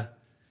that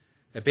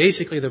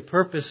basically the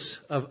purpose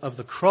of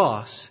the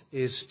cross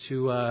is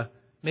to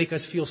make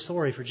us feel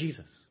sorry for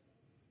Jesus.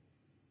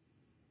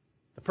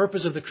 The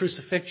purpose of the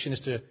crucifixion is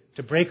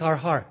to break our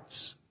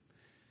hearts.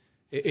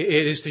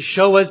 It is to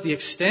show us the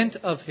extent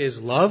of His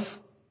love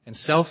and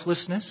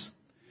selflessness.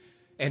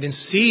 And in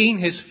seeing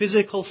His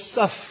physical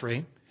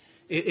suffering,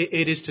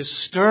 it is to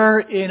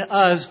stir in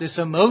us this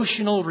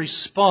emotional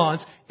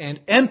response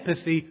and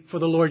empathy for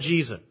the Lord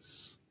Jesus.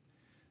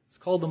 It's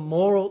called the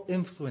moral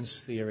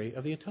influence theory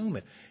of the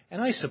atonement.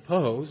 And I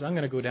suppose, I'm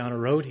going to go down a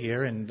road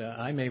here, and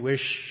I may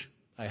wish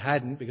I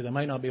hadn't, because I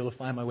might not be able to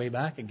find my way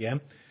back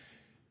again.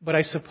 But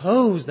I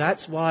suppose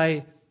that's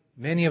why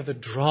many of the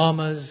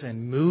dramas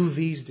and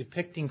movies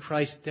depicting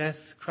Christ's death,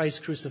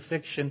 Christ's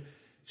crucifixion,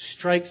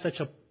 strike such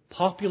a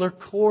popular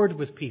chord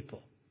with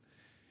people.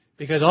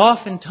 Because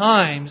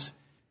oftentimes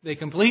they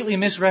completely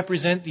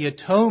misrepresent the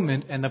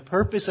atonement and the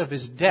purpose of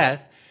His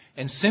death,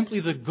 and simply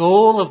the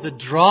goal of the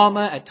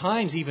drama, at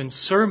times even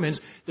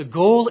sermons, the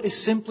goal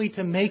is simply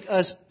to make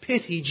us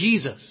pity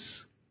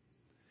Jesus.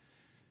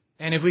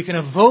 And if we can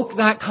evoke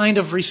that kind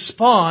of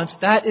response,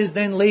 that is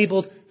then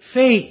labeled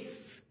faith.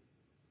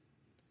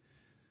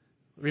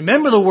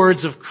 Remember the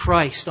words of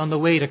Christ on the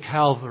way to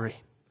Calvary.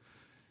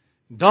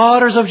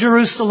 Daughters of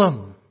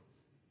Jerusalem,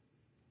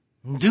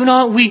 do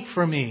not weep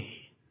for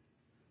me.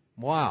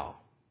 Wow.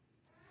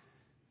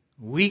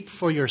 Weep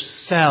for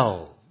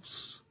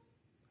yourselves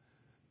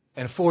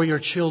and for your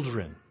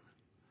children.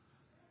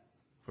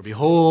 For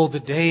behold, the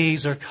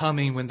days are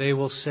coming when they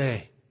will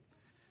say,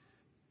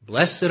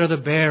 blessed are the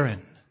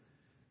barren,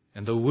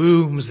 and the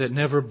wombs that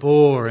never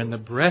bore, and the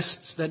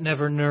breasts that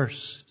never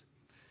nursed.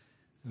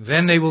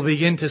 Then they will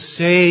begin to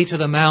say to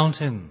the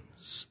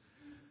mountains,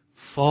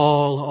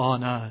 fall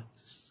on us,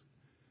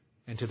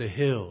 and to the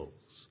hills,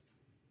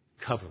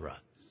 cover us.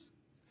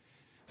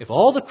 If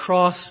all the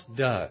cross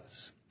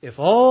does, if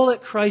all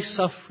that Christ's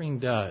suffering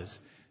does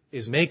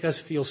is make us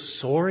feel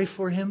sorry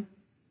for Him,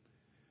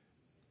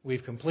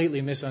 we've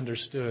completely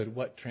misunderstood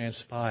what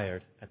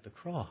transpired at the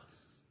cross.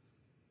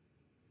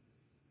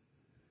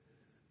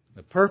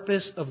 The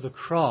purpose of the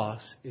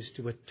cross is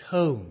to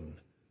atone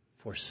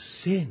for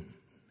sin.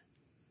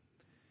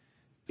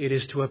 It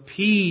is to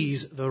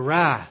appease the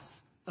wrath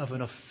of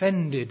an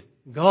offended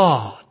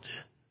God.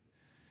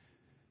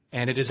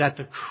 And it is at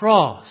the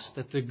cross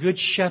that the Good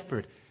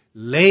Shepherd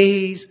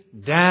lays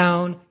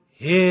down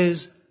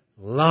His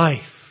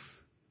life.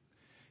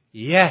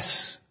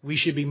 Yes, we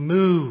should be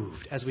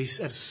moved. As we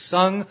have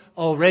sung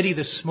already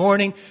this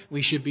morning,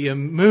 we should be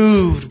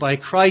moved by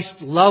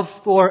Christ's love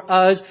for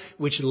us,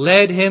 which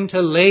led Him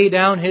to lay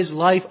down His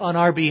life on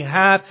our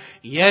behalf.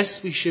 Yes,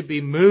 we should be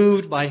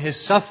moved by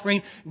His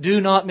suffering. Do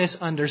not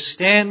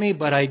misunderstand me,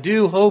 but I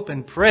do hope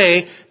and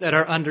pray that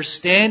our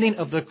understanding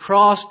of the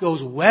cross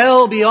goes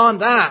well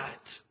beyond that.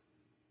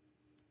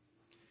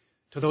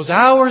 To those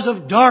hours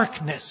of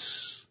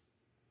darkness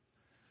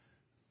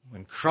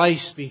when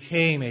Christ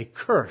became a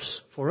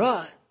curse for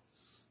us.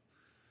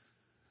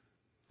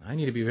 I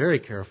need to be very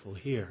careful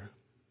here.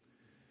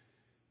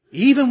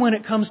 Even when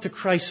it comes to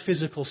Christ's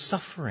physical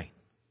suffering,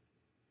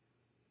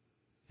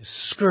 His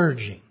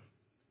scourging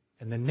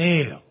and the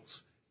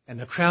nails and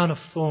the crown of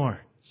thorns,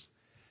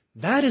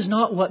 that is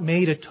not what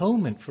made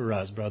atonement for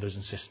us, brothers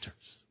and sisters.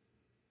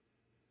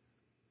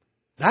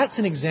 That's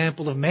an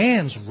example of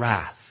man's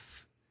wrath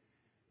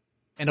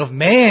and of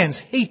man's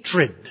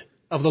hatred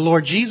of the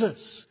Lord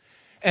Jesus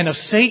and of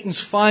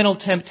Satan's final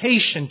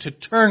temptation to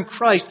turn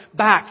Christ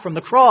back from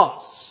the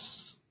cross.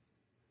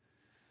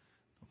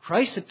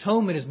 Christ's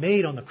atonement is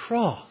made on the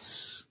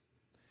cross.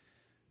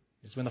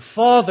 It's when the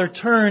Father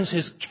turns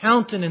His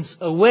countenance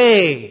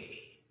away.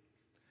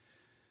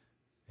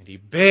 And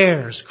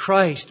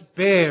Christ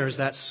bears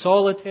that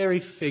solitary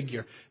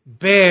figure,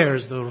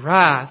 bears the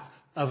wrath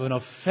of an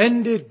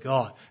offended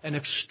God, an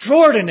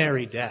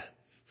extraordinary death,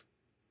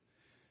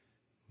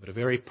 but a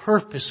very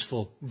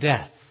purposeful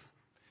death,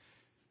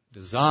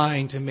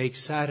 designed to make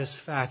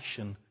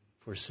satisfaction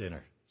for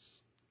sinners.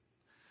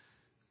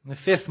 And the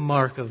fifth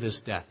mark of this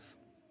death,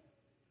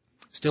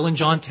 still in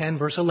John 10,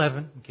 verse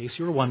 11, in case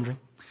you were wondering.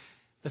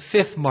 The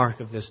fifth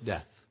mark of this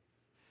death.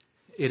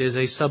 It is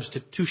a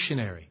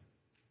substitutionary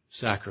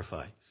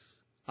sacrifice.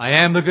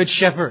 I am the good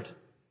shepherd.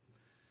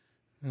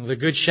 And the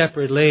good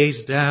shepherd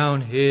lays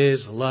down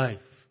his life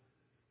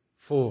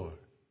for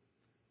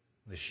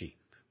the sheep.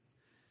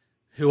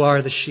 Who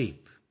are the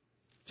sheep?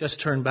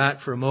 Just turn back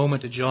for a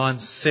moment to John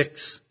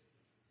 6.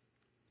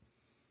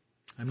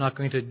 I'm not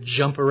going to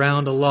jump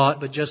around a lot,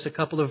 but just a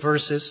couple of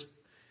verses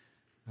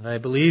that I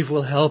believe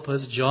will help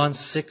us. John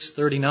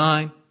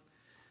 6:39.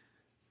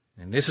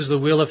 And this is the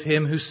will of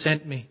Him who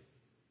sent me,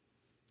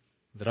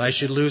 that I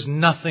should lose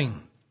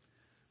nothing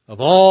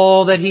of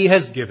all that He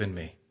has given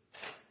me,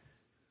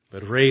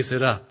 but raise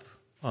it up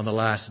on the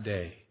last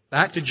day.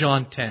 Back to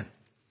John 10.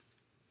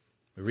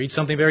 We read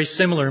something very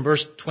similar in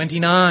verse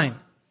 29.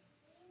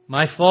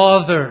 My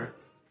Father,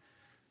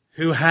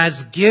 who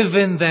has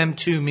given them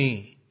to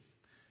me,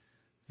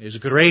 is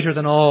greater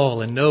than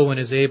all, and no one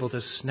is able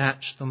to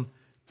snatch them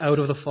out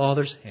of the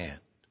Father's hand.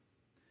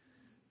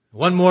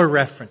 One more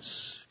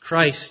reference.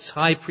 Christ's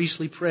high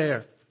priestly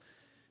prayer.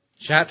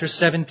 Chapter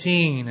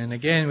 17. And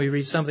again we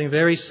read something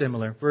very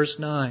similar. Verse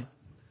 9.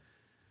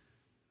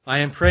 I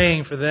am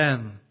praying for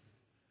them.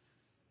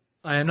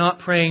 I am not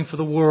praying for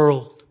the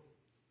world,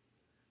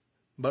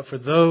 but for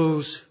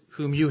those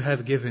whom you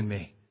have given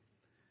me.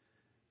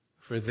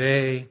 For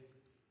they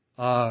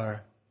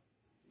are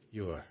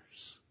yours.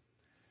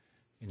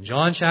 In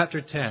John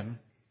chapter 10,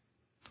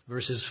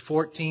 verses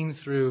 14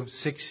 through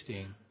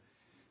 16,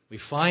 we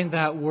find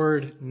that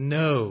word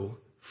know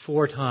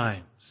 4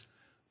 times.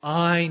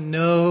 I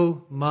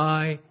know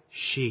my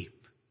sheep.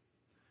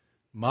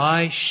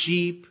 My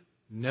sheep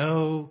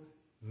know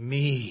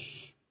me.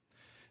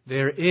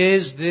 There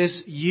is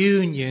this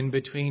union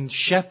between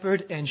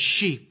shepherd and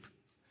sheep,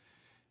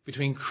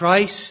 between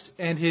Christ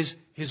and His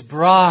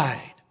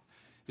bride,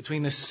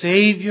 between the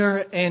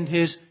Savior and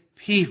His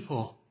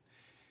people.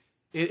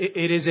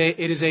 It is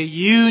a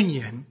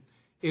union.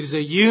 It is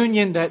a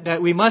union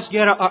that we must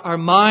get our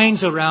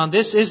minds around.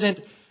 This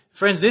isn't,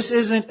 friends, this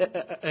isn't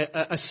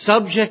a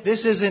subject,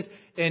 this isn't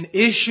an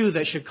issue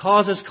that should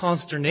cause us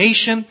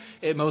consternation.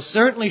 It most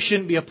certainly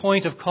shouldn't be a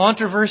point of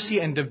controversy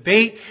and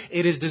debate.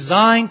 It is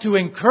designed to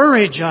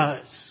encourage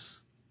us.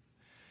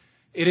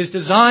 It is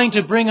designed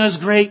to bring us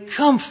great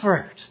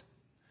comfort.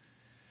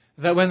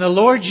 That when the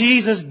Lord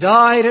Jesus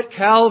died at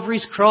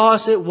Calvary's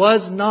cross, it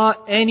was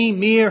not any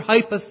mere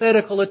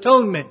hypothetical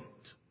atonement.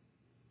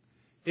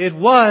 It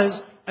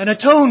was an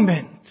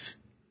atonement.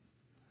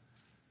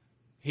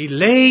 He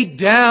laid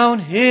down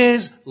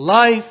His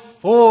life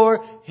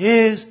for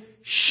His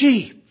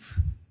sheep.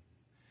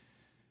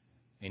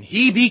 And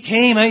He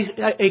became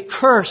a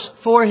curse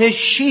for His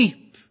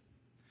sheep.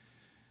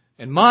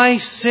 And my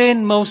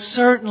sin most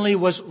certainly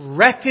was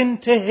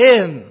reckoned to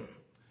Him.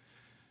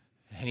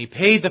 And He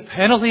paid the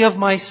penalty of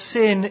my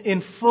sin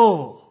in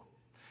full.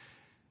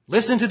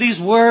 Listen to these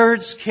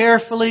words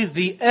carefully.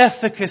 The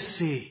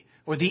efficacy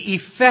or the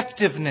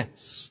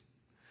effectiveness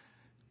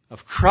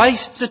of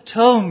Christ's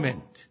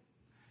atonement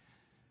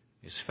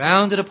is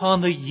founded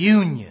upon the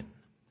union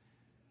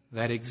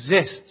that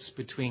exists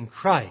between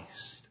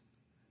Christ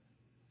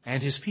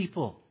and His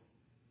people.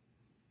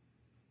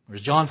 Or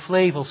as John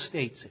Flavel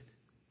states it,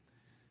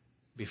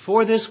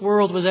 before this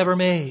world was ever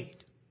made,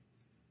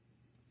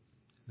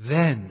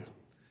 then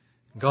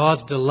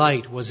God's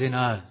delight was in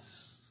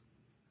us,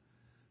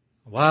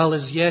 while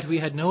as yet we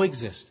had no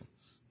existence,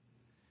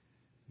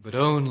 but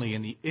only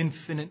in the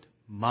infinite,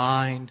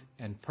 mind,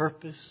 and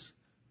purpose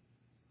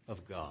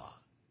of God.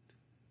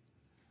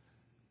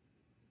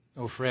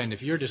 Oh, friend,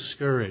 if you're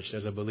discouraged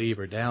as a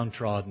believer,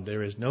 downtrodden,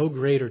 there is no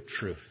greater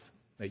truth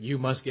that you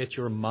must get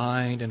your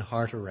mind and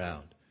heart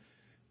around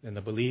than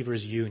the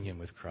believer's union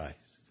with Christ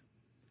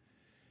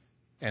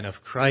and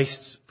of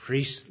Christ's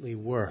priestly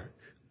work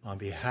on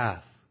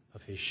behalf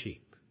of His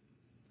sheep.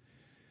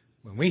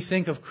 When we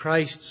think of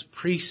Christ's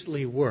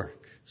priestly work,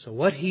 so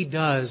what He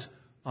does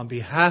on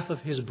behalf of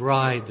His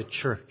bride, the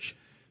church,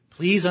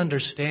 please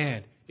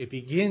understand, it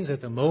begins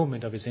at the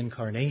moment of His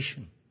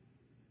incarnation.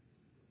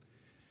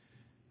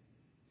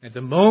 At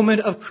the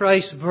moment of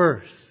Christ's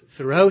birth,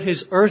 throughout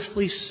His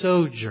earthly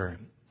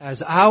sojourn,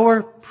 as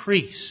our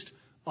priest,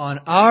 on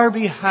our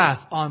behalf,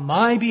 on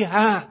my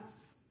behalf,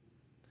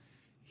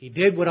 He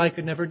did what I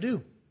could never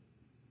do.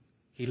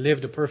 He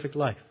lived a perfect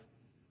life.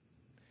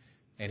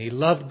 And He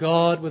loved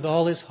God with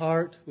all His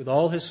heart, with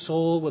all His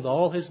soul, with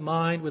all His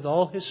mind, with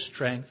all His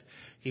strength.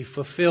 He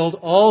fulfilled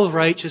all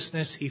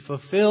righteousness. He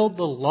fulfilled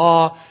the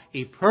law.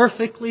 He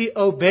perfectly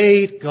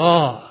obeyed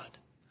God.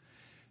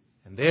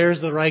 And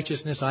there's the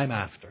righteousness I'm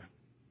after.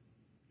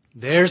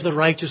 There's the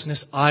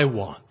righteousness I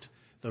want.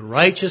 The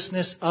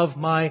righteousness of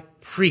my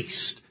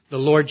priest, the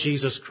Lord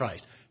Jesus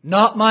Christ.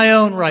 Not my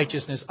own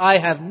righteousness. I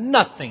have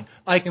nothing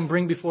I can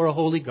bring before a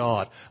holy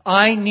God.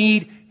 I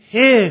need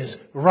His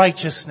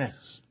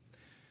righteousness.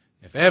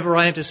 If ever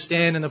I am to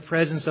stand in the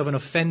presence of an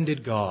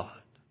offended God.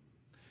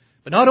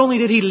 But not only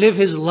did He live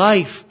His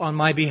life on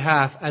my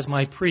behalf as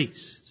my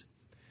priest,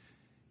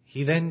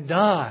 He then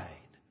died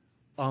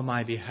on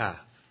my behalf.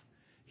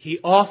 He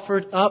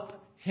offered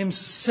up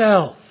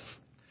Himself.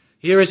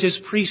 Here is His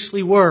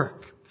priestly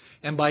work.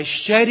 And by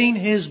shedding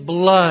His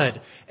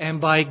blood and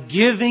by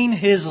giving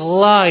His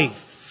life,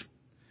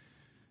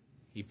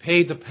 He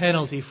paid the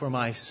penalty for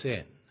my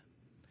sin.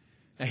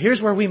 Now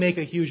here's where we make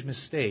a huge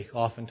mistake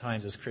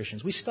oftentimes as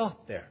Christians. We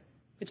stop there.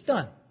 It's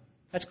done.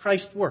 That's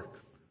Christ's work.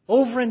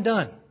 Over and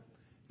done.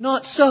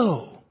 Not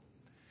so.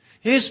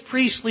 His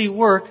priestly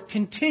work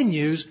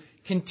continues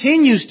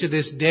to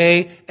this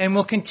day and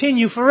will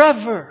continue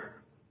forever.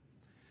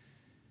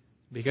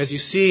 Because you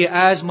see,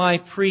 as my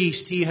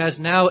priest, He has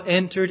now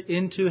entered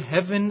into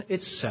heaven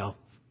itself.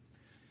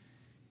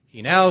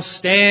 He now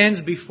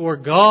stands before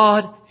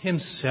God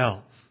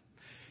Himself.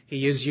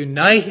 He is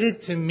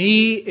united to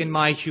me in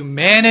my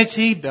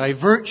humanity by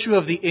virtue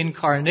of the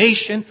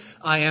incarnation.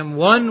 I am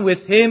one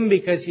with Him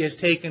because He has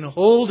taken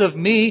hold of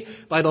me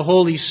by the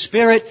Holy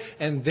Spirit.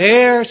 And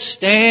there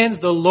stands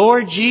the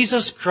Lord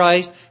Jesus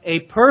Christ, a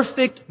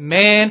perfect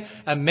man,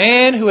 a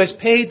man who has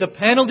paid the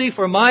penalty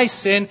for my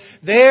sin.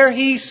 There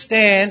He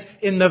stands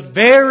in the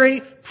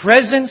very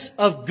presence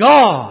of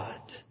God.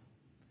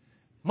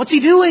 What's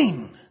He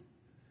doing?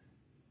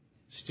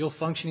 Still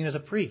functioning as a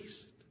priest.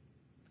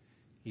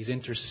 He's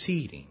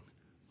interceding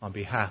on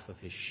behalf of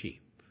His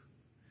sheep.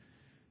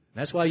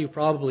 And that's why you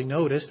probably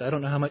noticed, I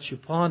don't know how much you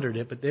pondered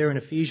it, but there in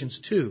Ephesians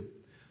 2,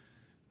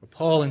 where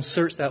Paul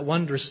inserts that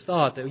wondrous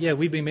thought that,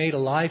 we've been made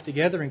alive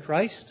together in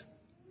Christ,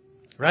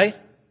 right?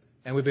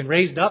 And we've been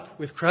raised up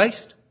with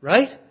Christ,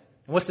 right?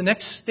 And what's the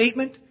next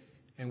statement?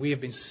 And we have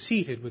been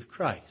seated with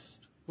Christ.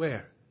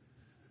 Where?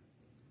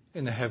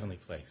 In the heavenly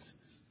places.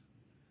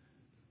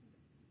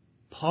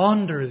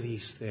 Ponder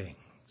these things.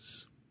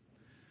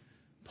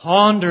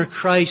 Ponder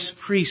Christ's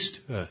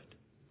priesthood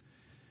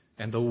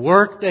and the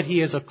work that He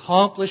has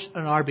accomplished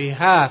on our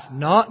behalf,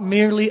 not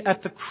merely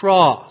at the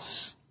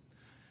cross,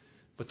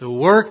 but the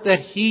work that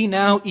He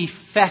now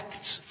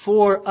effects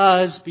for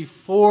us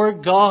before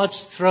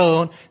God's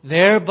throne,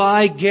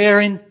 thereby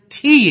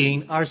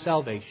guaranteeing our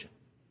salvation.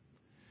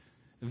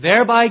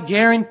 Thereby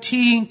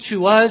guaranteeing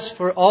to us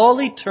for all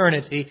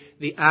eternity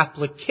the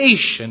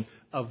application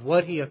of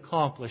what He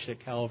accomplished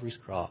at Calvary's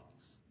cross.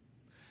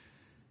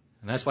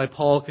 And that's why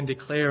Paul can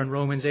declare in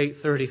Romans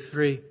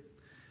 8:33,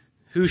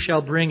 who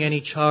shall bring any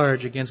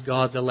charge against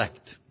God's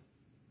elect?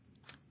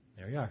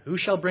 There you are. Who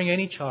shall bring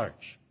any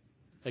charge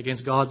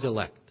against God's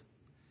elect?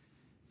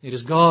 It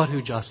is God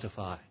who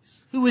justifies.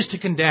 Who is to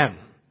condemn?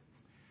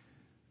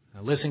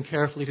 Now listen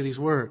carefully to these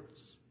words.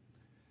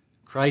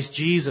 Christ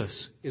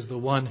Jesus is the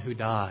one who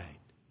died.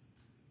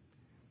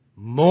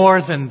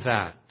 More than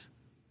that,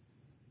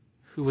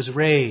 who was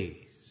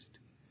raised,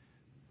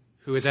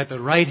 who is at the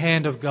right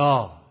hand of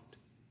God,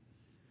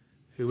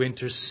 who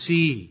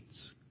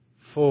intercedes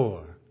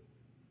for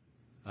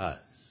us.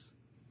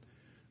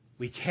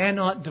 We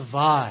cannot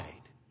divide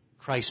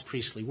Christ's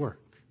priestly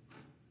work.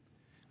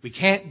 We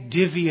can't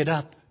divvy it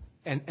up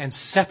and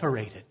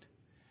separate it.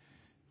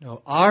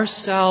 No, our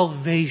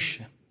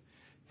salvation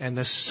and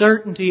the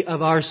certainty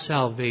of our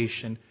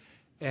salvation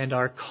and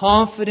our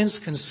confidence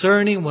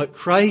concerning what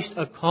Christ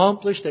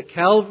accomplished at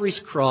Calvary's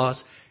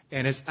cross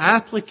and its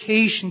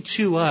application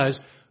to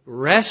us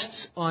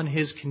rests on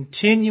His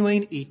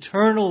continuing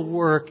eternal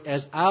work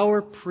as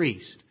our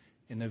priest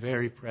in the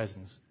very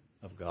presence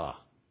of God.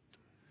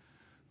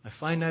 I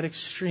find that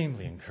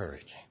extremely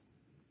encouraging.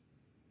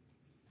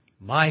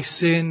 My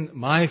sin,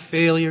 my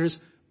failures,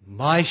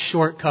 my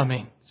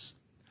shortcomings.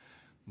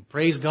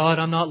 Praise God,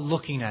 I'm not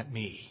looking at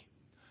me.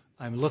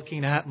 I'm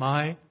looking at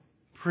my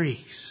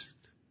priest.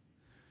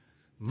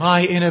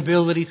 My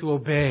inability to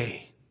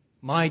obey.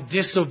 My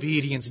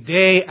disobedience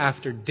day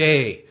after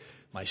day.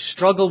 My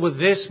struggle with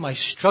this, my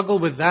struggle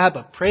with that,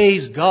 but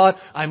praise God,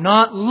 I'm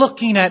not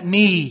looking at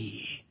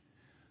me.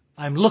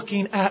 I'm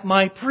looking at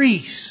my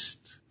priest.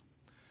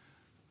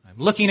 I'm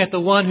looking at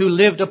the one who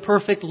lived a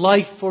perfect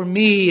life for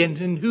me and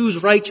in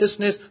whose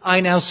righteousness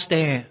I now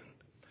stand.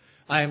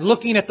 I am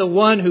looking at the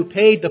one who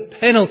paid the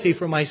penalty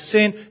for my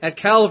sin at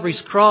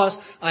Calvary's cross.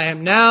 I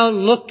am now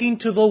looking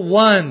to the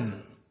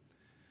one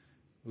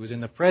who is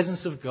in the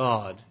presence of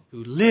God,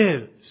 who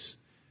lives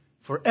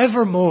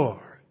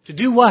forevermore. To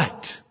do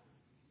what?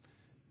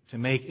 To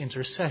make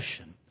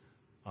intercession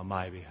on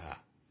my behalf.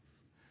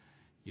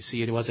 You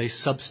see, it was a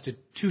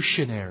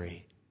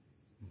substitutionary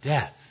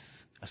death.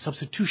 A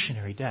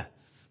substitutionary death.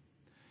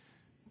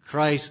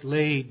 Christ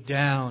laid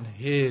down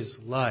His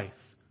life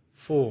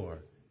for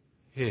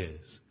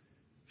His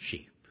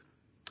sheep.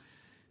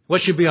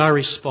 What should be our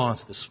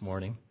response this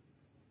morning?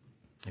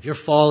 If you're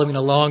following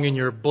along in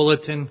your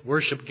bulletin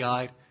worship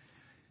guide,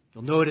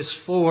 you'll notice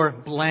 4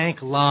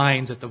 blank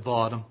lines at the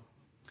bottom.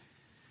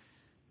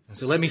 And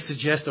so let me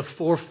suggest a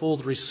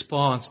 4-fold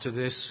response to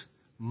this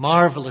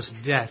marvelous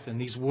death and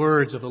these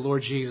words of the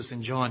Lord Jesus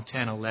in John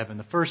 10:11.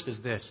 The first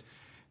is this: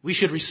 we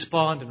should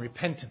respond in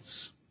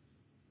repentance.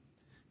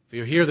 If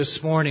you're here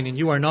this morning and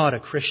you are not a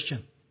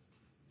Christian,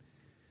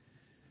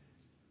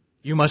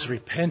 you must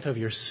repent of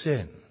your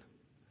sin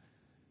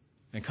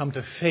and come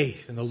to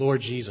faith in the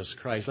Lord Jesus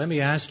Christ. Let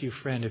me ask you,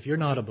 friend, if you're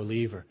not a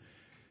believer,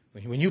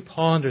 when you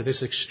ponder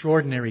this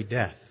extraordinary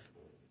death,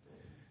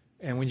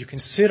 and when you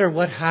consider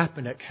what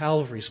happened at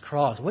Calvary's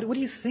cross, what do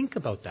you think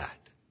about that?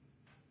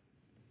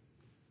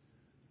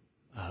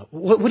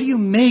 What do you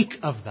make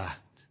of that?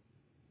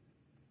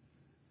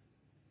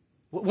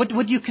 What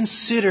do you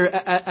consider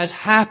as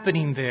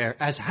happening there,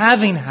 as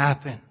having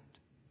happened?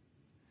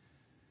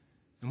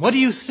 And what do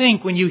you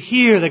think when you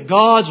hear that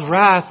God's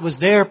wrath was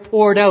there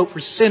poured out for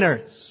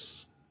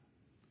sinners?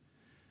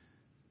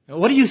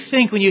 What do you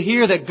think when you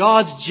hear that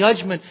God's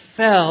judgment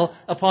fell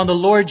upon the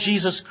Lord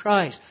Jesus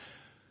Christ?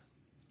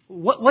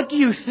 What do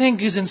you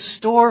think is in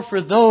store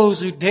for those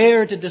who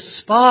dare to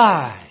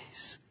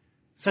despise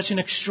such an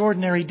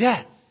extraordinary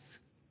death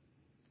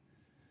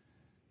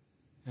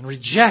and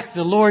reject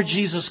the Lord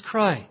Jesus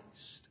Christ?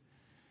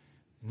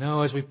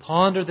 No, as we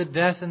ponder the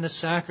death and the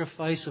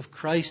sacrifice of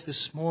Christ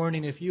this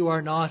morning, if you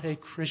are not a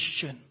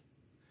Christian,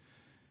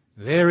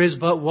 there is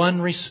but one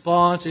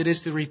response. It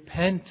is to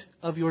repent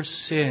of your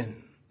sin.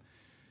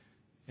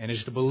 And it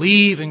is to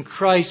believe in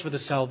Christ for the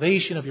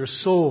salvation of your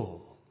soul.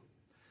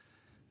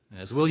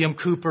 As William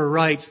Cooper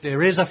writes,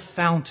 there is a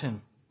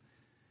fountain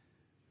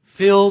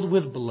filled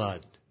with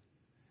blood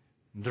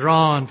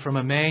drawn from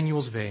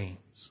Emmanuel's veins.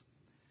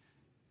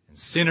 And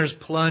sinners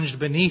plunged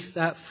beneath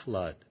that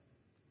flood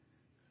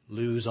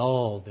lose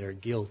all their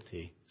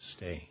guilty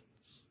stains.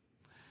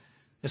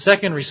 The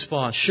second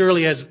response,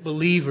 surely as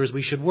believers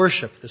we should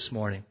worship this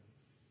morning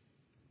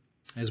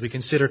as we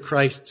consider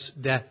Christ's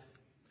death.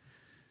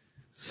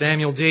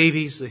 Samuel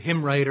Davies, the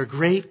hymn writer,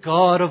 great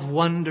God of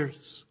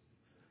wonders,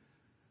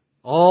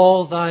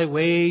 all thy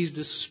ways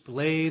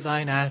display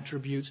thine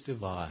attributes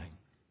divine,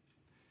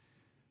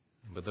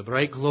 but the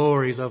bright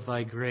glories of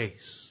thy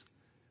grace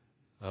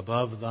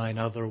above thine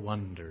other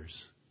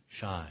wonders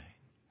shine.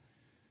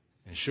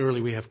 And surely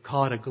we have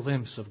caught a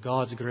glimpse of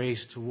God's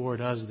grace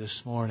toward us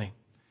this morning.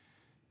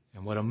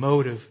 And what a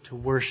motive to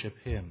worship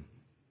Him.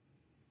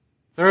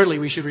 Thirdly,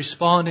 we should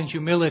respond in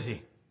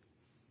humility.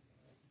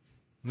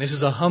 And this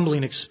is a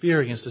humbling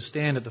experience to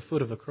stand at the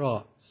foot of the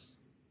cross.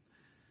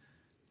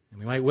 And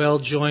we might well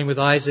join with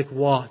Isaac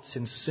Watts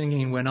in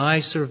singing, when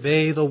I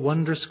survey the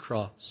wondrous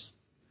cross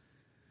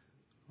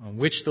on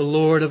which the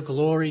Lord of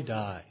glory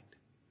died,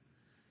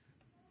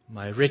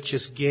 my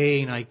richest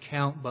gain I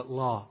count but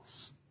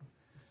loss,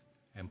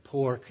 and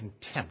pour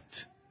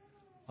contempt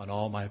on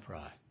all my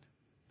pride.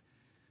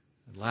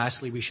 And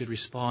lastly, we should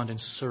respond in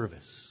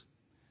service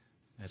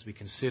as we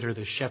consider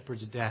the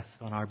shepherd's death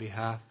on our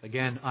behalf.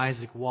 Again,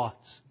 Isaac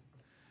Watts.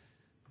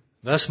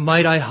 Thus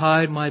might I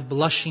hide my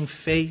blushing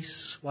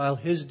face while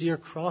his dear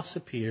cross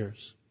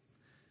appears.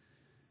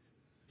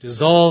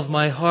 Dissolve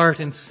my heart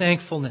in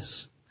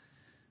thankfulness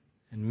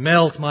and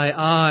melt my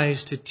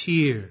eyes to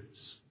tears.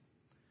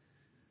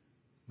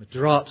 With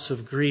drops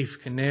of grief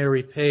can ne'er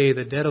repay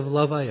the debt of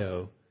love I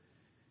owe.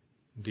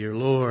 Dear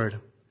Lord,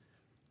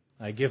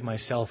 I give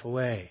myself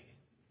away.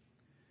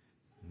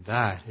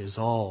 That is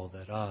all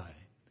that I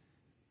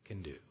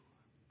can do.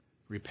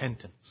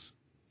 Repentance,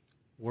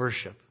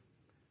 worship,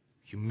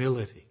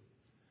 humility,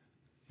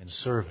 and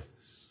service.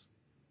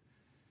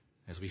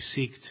 As we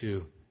seek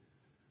to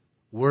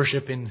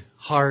worship in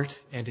heart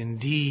and in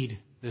deed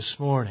this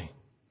morning,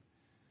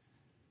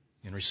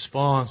 in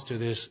response to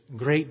this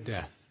great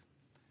death,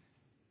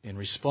 in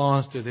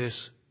response to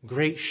this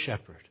great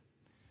shepherd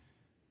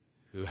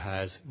who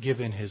has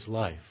given his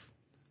life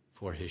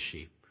for his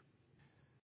sheep.